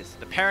Geniuses.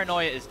 The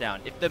Paranoia is down.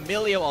 If the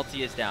Milio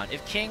ulti is down.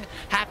 If King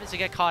happens to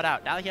get caught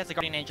out. Now he has the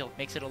Guardian Angel,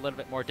 makes it a little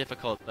bit more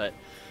difficult, but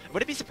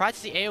would it be surprised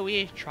to see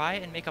AoE try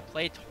and make a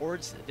play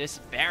towards this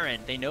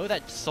Baron? They know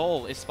that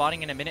Soul is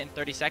spawning in 1 minute and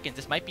 30 seconds.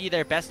 This might be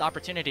their best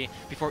opportunity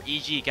before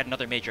EG get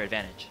another major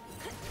advantage.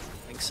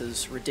 Lynx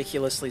is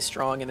ridiculously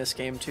strong in this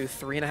game too.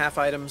 3.5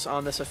 items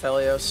on this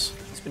Aphelios.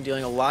 He's been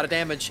dealing a lot of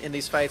damage in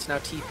these fights. Now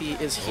TP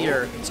is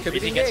here. This could be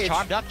the engage. Gets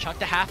charmed up,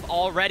 chunked to half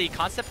already.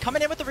 Concept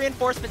coming in with the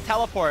reinforcement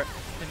teleport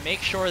to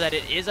make sure that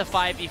it is a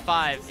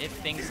 5v5 if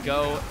things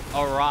go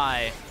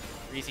awry.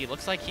 Breezy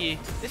looks like he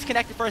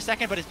disconnected for a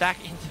second, but is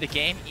back into the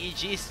game.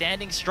 EG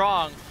standing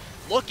strong,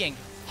 looking,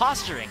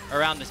 posturing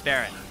around this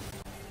Baron.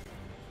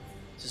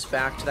 This is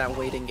back to that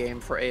waiting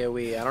game for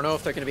AoE. I don't know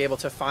if they're going to be able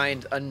to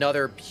find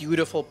another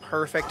beautiful,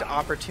 perfect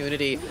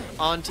opportunity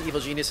onto Evil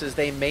Geniuses.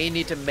 They may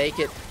need to make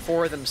it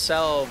for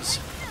themselves.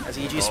 As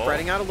EG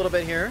spreading out a little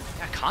bit here.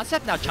 Yeah,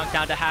 Concept now chunked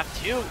down to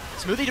half 2.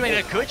 Smoothie doing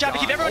a good job to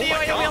keep everybody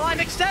AoE alive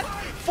except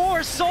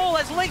for Soul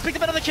as Link picked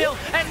up another kill.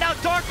 And now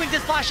Darkwing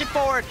is flashing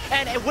forward.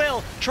 And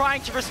Will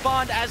trying to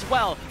respond as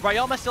well.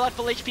 Ryoma still at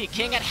full HP.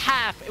 King at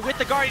half with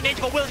the Guardian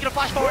Angel, but Will's going to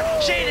flash forward.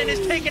 Shaden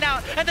is taken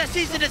out. And the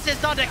cease and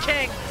desist onto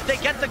King. They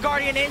get the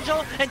Guardian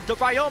Angel. And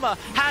Ryoma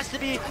has to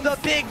be the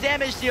big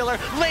damage dealer.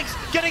 Link's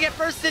going to get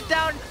bursted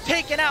down,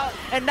 taken out.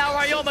 And now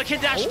Ryoma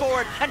can dash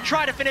forward and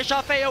try to finish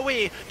off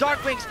AoE.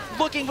 Darkwing's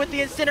looking with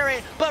the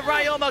Incinerate, but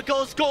Ryoma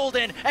goes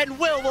golden, and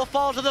will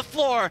fall to the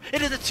floor.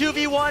 It is a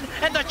 2v1,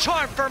 and the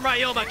charm from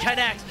Ryoma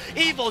connects.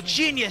 Evil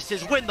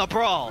Geniuses win the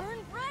brawl.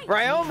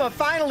 Ryoma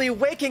finally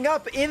waking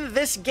up in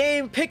this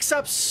game, picks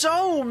up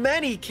so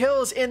many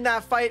kills in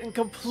that fight and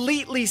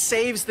completely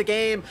saves the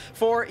game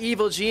for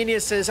Evil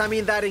Geniuses. I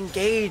mean, that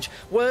engage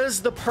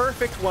was the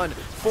perfect one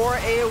for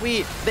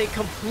AoE. They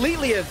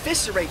completely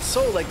eviscerate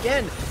Soul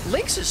again.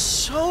 Lynx is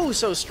so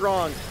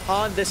strong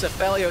on this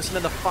Aphelios, and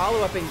then the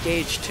follow-up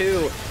engage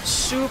too.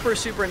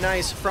 Super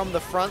nice from the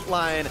front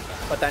line,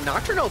 but that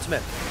Nocturne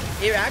ultimate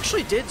it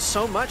actually did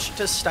so much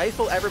to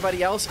stifle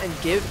everybody else and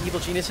give Evil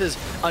Geniuses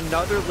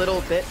another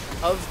little bit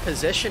of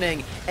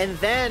positioning. And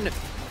then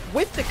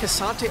with the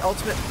Cassante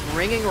ultimate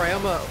bringing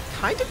Ryoma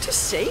kind of to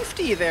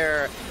safety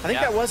there. I think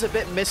that was a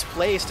bit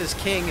misplaced as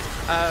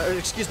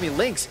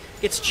Lynx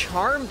gets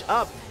charmed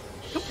up,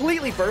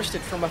 completely bursted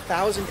from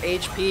 1,000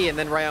 HP, and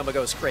then Ryoma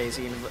goes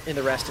crazy in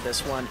the rest of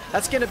this one.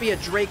 That's going to be a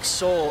Drake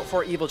Soul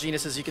for Evil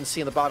Genius, as you can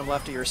see in the bottom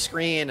left of your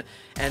screen.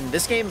 And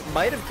this game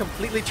might have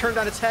completely turned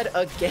on its head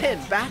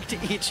again, back to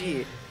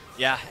EG.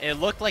 Yeah, it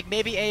looked like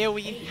maybe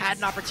AOE had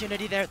an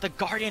opportunity there. The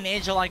Guardian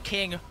Angel on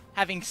King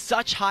having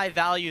such high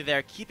value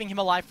there, keeping him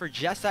alive for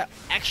just that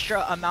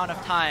extra amount of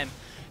time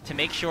to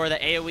make sure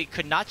that AOE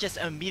could not just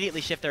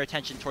immediately shift their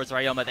attention towards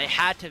Ryoma. They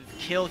had to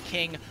kill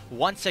King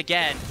once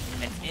again,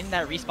 and in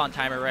that respawn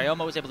timer,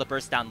 Ryoma was able to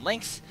burst down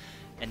Lynx,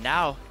 and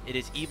now it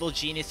is Evil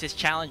Geniuses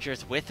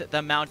Challengers with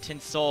the Mountain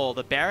Soul.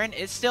 The Baron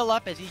is still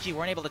up as EG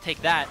weren't able to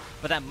take that,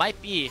 but that might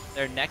be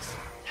their next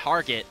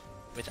target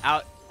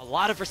without a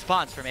lot of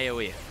response from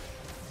AOE.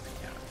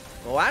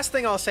 The last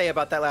thing I'll say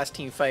about that last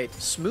team fight,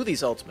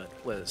 Smoothie's ultimate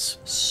was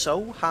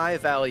so high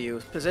value,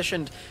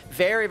 positioned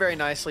very, very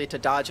nicely to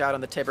dodge out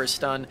on the Tibber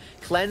stun,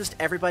 cleansed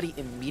everybody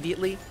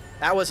immediately.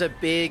 That was a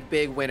big,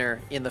 big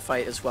winner in the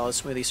fight as well, as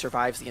Smoothie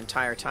survives the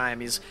entire time.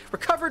 He's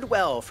recovered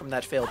well from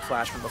that failed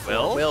flash from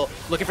before. Will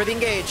looking for the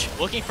engage.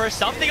 Looking for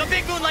something, a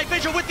big Moonlight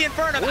Vigil with the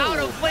Inferno out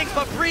of Lynx,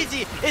 but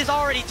Breezy is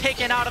already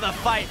taken out of the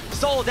fight.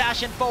 Soul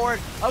dashing forward,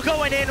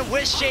 going in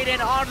with Shaden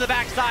onto the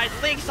backside.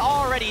 Lynx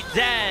already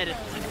dead.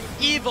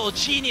 Evil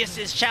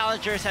Geniuses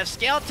Challengers have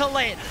scaled to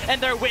late, and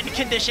their win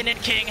condition in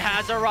King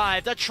has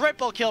arrived. A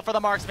triple kill for the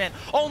marksman.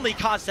 Only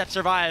Concept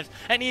survives,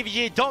 and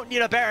EVG don't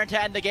need a Baron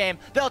to end the game.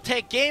 They'll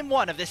take game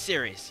 1 of this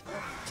series.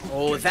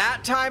 Oh,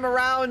 that time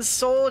around,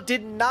 Soul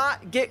did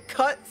not get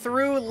cut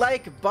through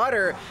like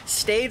butter.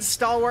 Stayed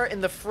stalwart in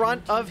the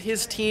front of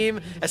his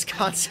team as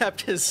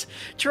Concept is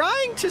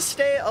trying to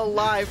stay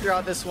alive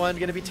throughout this one.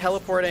 Going to be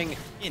teleporting.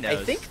 He knows.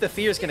 I think the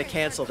fear is going to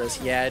cancel this.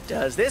 Yeah, it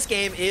does. This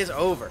game is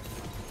over.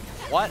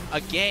 What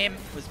a game.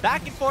 It was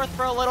back and forth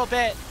for a little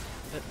bit.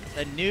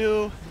 The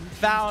new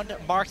found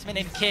marksman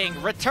in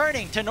King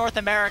returning to North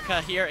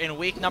America here in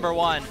week number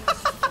 1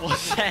 will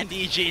send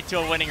EG to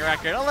a winning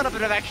record. A little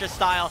bit of extra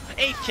style.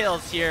 8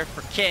 kills here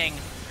for King.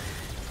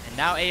 And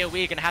now AOE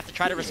going to have to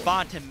try to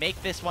respond to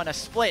make this one a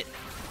split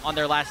on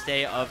their last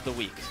day of the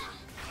week.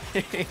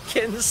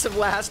 Getting some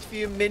last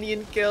few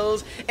minion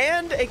kills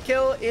and a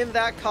kill in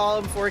that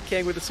column for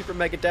King with the Super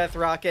Mega Death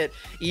Rocket.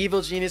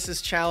 Evil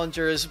Geniuses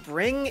Challengers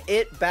bring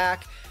it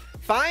back,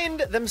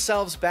 find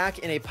themselves back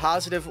in a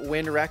positive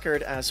win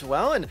record as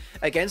well. And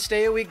against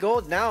AOE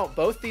Gold, now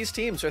both these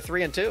teams are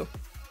 3-2.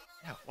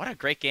 Yeah, what a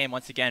great game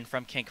once again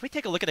from King. Can we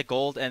take a look at the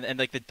gold and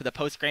like the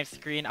post-game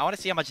screen? I want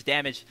to see how much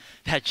damage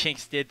that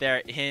Jinx did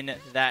there in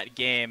that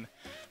game.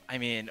 I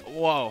mean,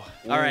 whoa.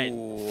 All right,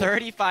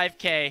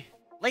 35k.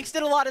 Lynx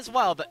did a lot as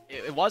well, but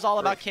it was all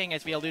about King,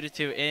 as we alluded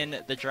to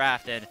in the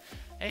draft. And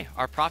hey,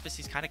 our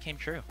prophecies kind of came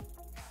true.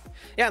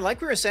 Yeah, and like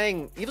we were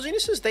saying, Evil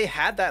Geniuses, they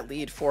had that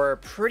lead for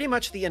pretty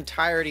much the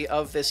entirety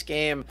of this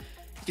game.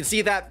 You can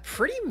see that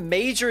pretty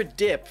major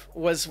dip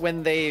was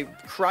when they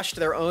crushed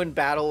their own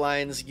battle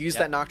lines, used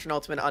that Nocturne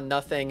ultimate on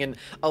nothing, and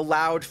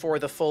allowed for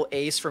the full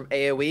ace from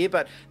AoE,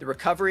 but the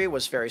recovery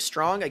was very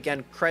strong.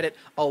 Again, credit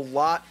a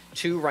lot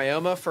to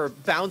Ryoma for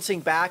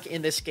bouncing back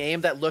in this game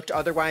that looked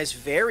otherwise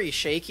very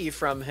shaky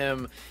from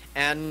him.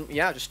 And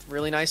yeah, just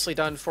really nicely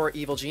done for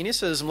Evil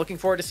Geniuses. I'm looking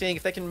forward to seeing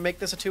if they can make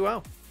this a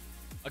 2-0.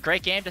 A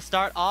great game to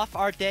start off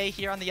our day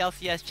here on the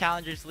LCS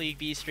Challengers League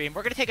B stream.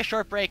 We're going to take a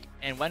short break,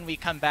 and when we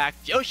come back,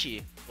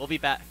 Joshi will be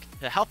back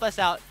to help us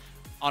out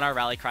on our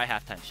Rally Cry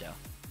halftime show.